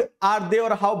 how good are they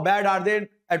or how bad are they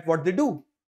at what they do.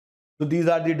 So these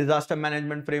are the disaster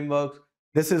management frameworks.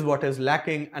 This is what is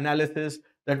lacking. Analysis,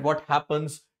 that what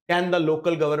happens, can the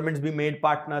local governments be made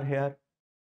partner here?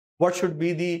 What should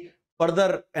be the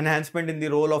further enhancement in the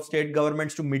role of state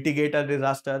governments to mitigate a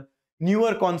disaster?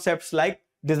 Newer concepts like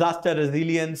disaster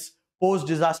resilience,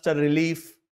 post-disaster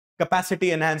relief,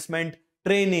 capacity enhancement,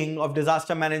 training of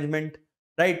disaster management,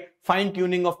 right?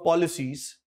 Fine-tuning of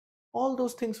policies. All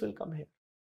those things will come here.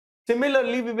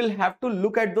 Similarly, we will have to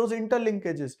look at those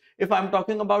interlinkages. If I'm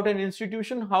talking about an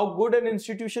institution, how good an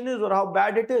institution is or how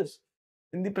bad it is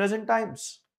in the present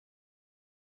times,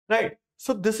 right?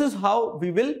 So this is how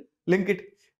we will link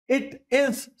it. It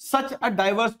is such a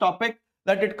diverse topic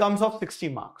that it comes off 60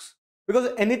 marks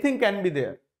because anything can be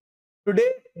there. Today,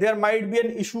 there might be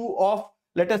an issue of,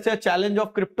 let us say, a challenge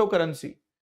of cryptocurrency,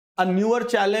 a newer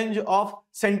challenge of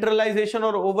centralization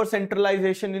or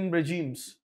over-centralization in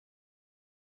regimes,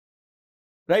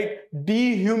 right?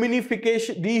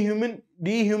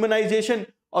 Dehumanization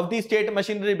of the state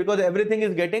machinery because everything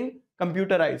is getting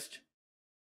computerized.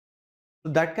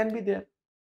 So that can be there.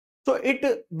 So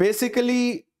it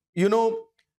basically,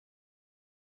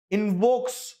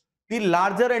 invokes the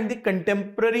larger and the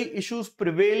contemporary issues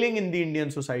prevailing in the Indian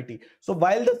society. So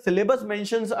while the syllabus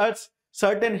mentions us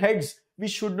certain heads, we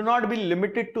should not be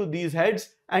limited to these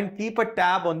heads and keep a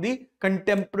tab on the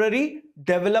contemporary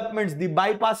developments. The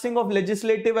bypassing of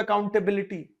legislative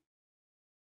accountability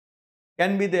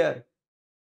can be there.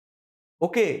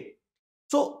 Okay.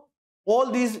 So all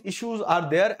these issues are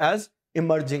there as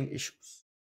emerging issues,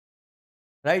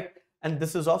 right? And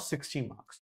this is of 60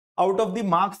 marks. Out of the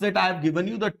marks that I have given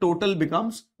you, the total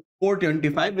becomes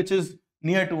 425, which is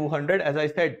near 200. As I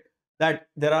said, that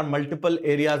there are multiple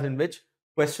areas in which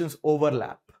questions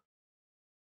overlap.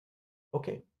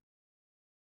 Okay.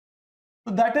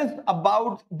 So that is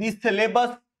about the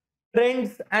syllabus,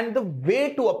 trends, and the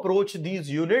way to approach these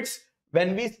units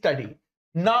when we study.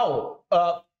 Now,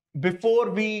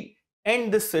 before we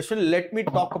end this session, let me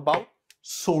talk about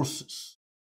sources.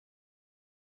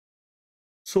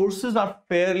 Sources are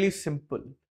fairly simple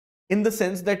in the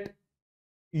sense that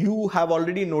you have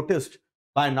already noticed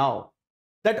by now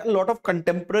that a lot of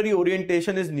contemporary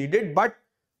orientation is needed, but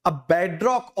a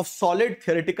bedrock of solid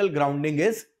theoretical grounding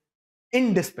is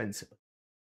indispensable.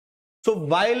 So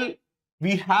while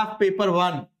we have paper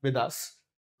 1 with us,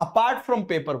 apart from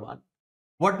paper 1,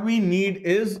 what we need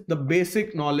is the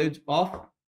basic knowledge of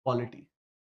polity,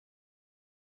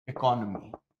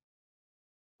 economy,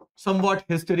 somewhat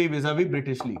history vis-a-vis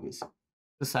British legacy,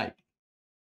 society,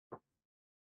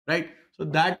 right? So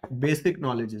that basic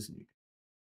knowledge is needed.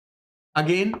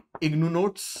 Again, IGNOU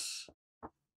notes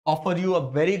offer you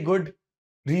a very good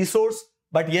resource,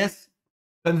 but yes,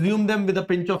 consume them with a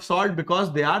pinch of salt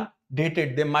because they are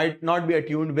dated. They might not be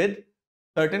attuned with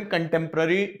certain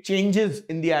contemporary changes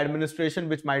in the administration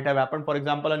which might have happened. For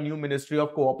example, a new Ministry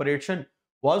of Cooperation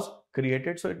was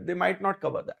created, so they might not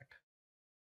cover that.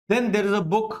 Then there is a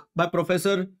book by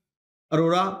Professor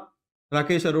Arora,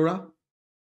 Rakesh Arora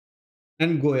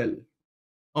and Goyal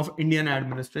of Indian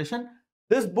administration.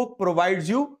 This book provides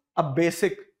you a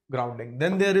basic grounding.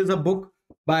 Then there is a book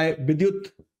by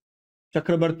Vidyut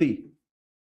Chakrabarti.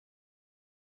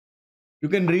 You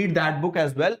can read that book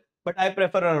as well, but I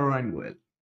prefer Arora and Goyal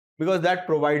because that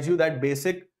provides you that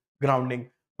basic grounding.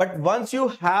 But once you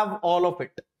have all of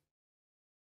it,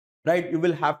 right, you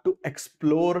will have to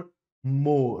explore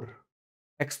more.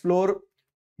 Explore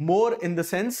more in the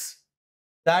sense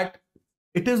that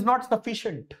it is not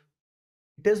sufficient.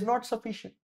 It is not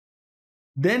sufficient.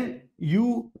 Then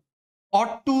you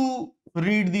ought to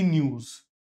read the news.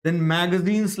 Then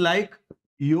magazines like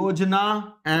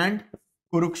Yojana and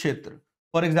Kurukshetra.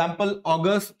 For example,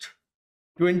 August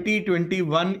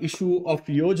 2021 issue of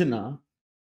Yojana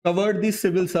covered the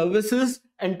civil services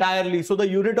entirely. So the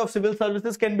unit of civil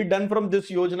services can be done from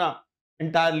this Yojana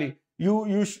entirely.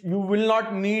 You will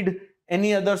not need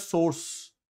any other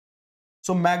source.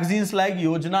 So magazines like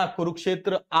Yojana,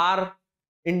 Kurukshetra are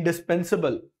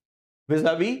indispensable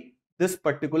vis-a-vis this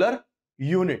particular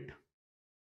unit.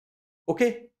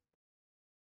 Okay.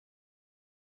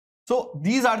 So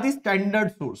these are the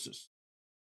standard sources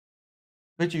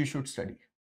which you should study.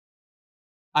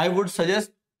 I would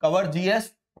suggest cover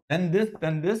GS, then this,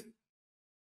 then this.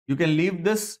 You can leave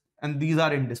this, and these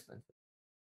are indispensable.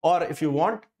 Or if you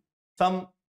want some,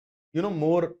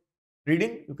 more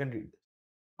reading, you can read this.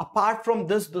 Apart from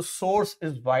this, the source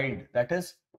is wide. That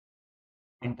is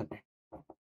internet.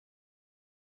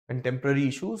 Contemporary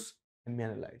issues can be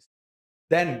analyzed.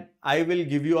 then I will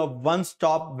give you a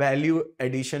one-stop value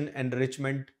addition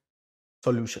enrichment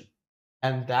solution.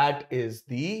 And that is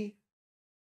the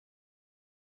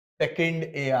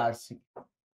second ARC.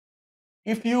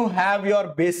 If you have your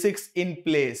basics in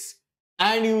place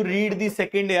and you read the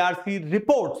second ARC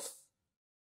reports,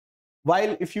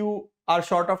 while if you are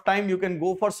short of time, you can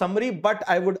go for summary, but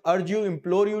I would urge you,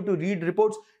 implore you to read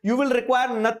reports. You will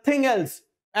require nothing else,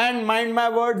 and mind my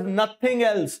words, nothing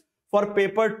else for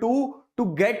paper 2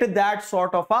 to get that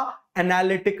sort of a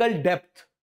analytical depth.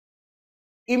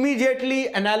 Immediately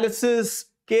analysis,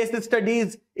 case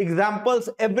studies, examples,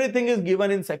 everything is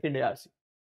given in second ARC.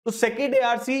 So second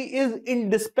ARC is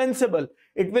indispensable.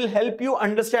 It will help you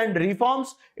understand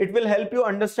reforms. It will help you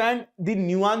understand the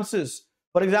nuances.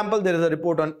 For example, there is a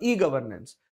report on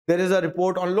e-governance. There is a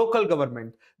report on local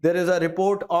government. There is a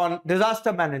report on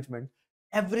disaster management.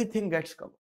 Everything gets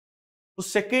covered. So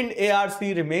second ARC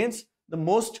remains the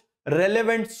most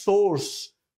relevant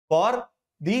source for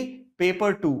the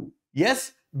paper 2.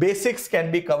 Yes, basics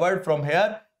can be covered from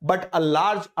here, but a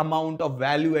large amount of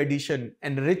value addition,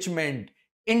 enrichment,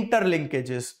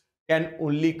 interlinkages can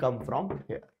only come from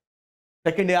here.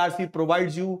 Second ARC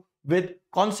provides you with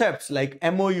concepts like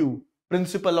MOU,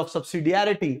 principle of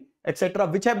subsidiarity, etc.,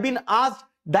 which have been asked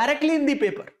directly in the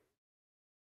paper.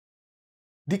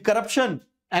 The corruption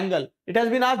angle, it has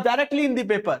been asked directly in the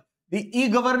paper. The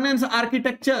e-governance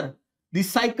architecture, the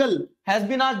cycle has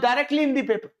been asked directly in the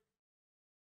paper,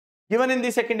 given in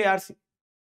the second ARC.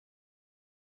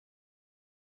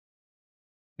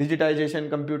 Digitization,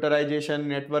 computerization,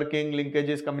 networking,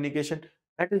 linkages, communication,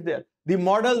 that is there. The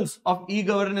models of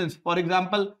e-governance, for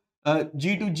example,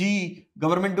 G to G,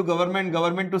 government to government,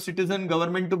 government to citizen,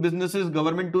 government to businesses,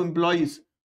 government to employees,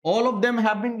 all of them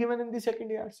have been given in the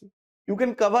second ARC. You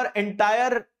can cover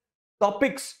entire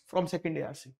topics from second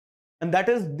ARC, and that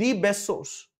is the best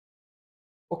source.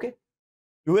 Okay,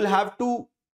 you will have to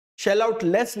shell out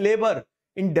less labor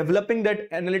in developing that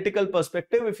analytical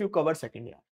perspective if you cover second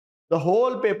ARC. The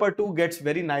whole paper 2 gets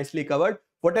very nicely covered.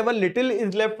 Whatever little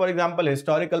is left, for example,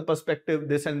 historical perspective,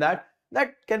 this and that,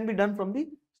 that can be done from the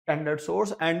standard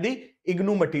source and the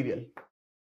IGNOU material.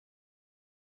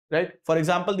 Right? For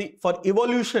example, for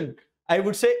evolution, I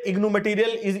would say IGNOU material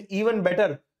is even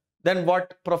better than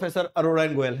what Professor Arora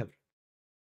and Goyal have.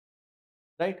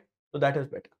 Right? So that is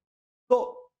better.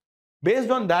 So based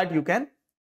on that, you can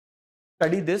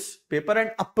study this paper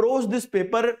and approach this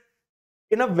paper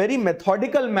in a very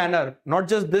methodical manner. Not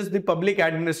just this, the public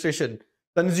administration.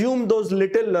 Consume those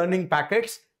little learning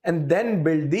packets and then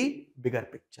build the bigger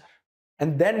picture.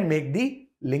 And then make the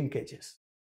linkages.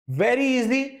 Very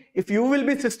easy. If you will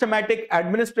be systematic,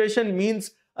 administration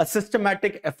means a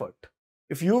systematic effort.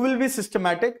 If you will be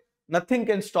systematic, nothing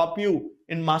can stop you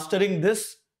in mastering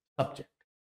this subject.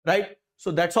 Right?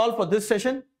 So that's all for this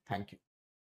session. Thank you.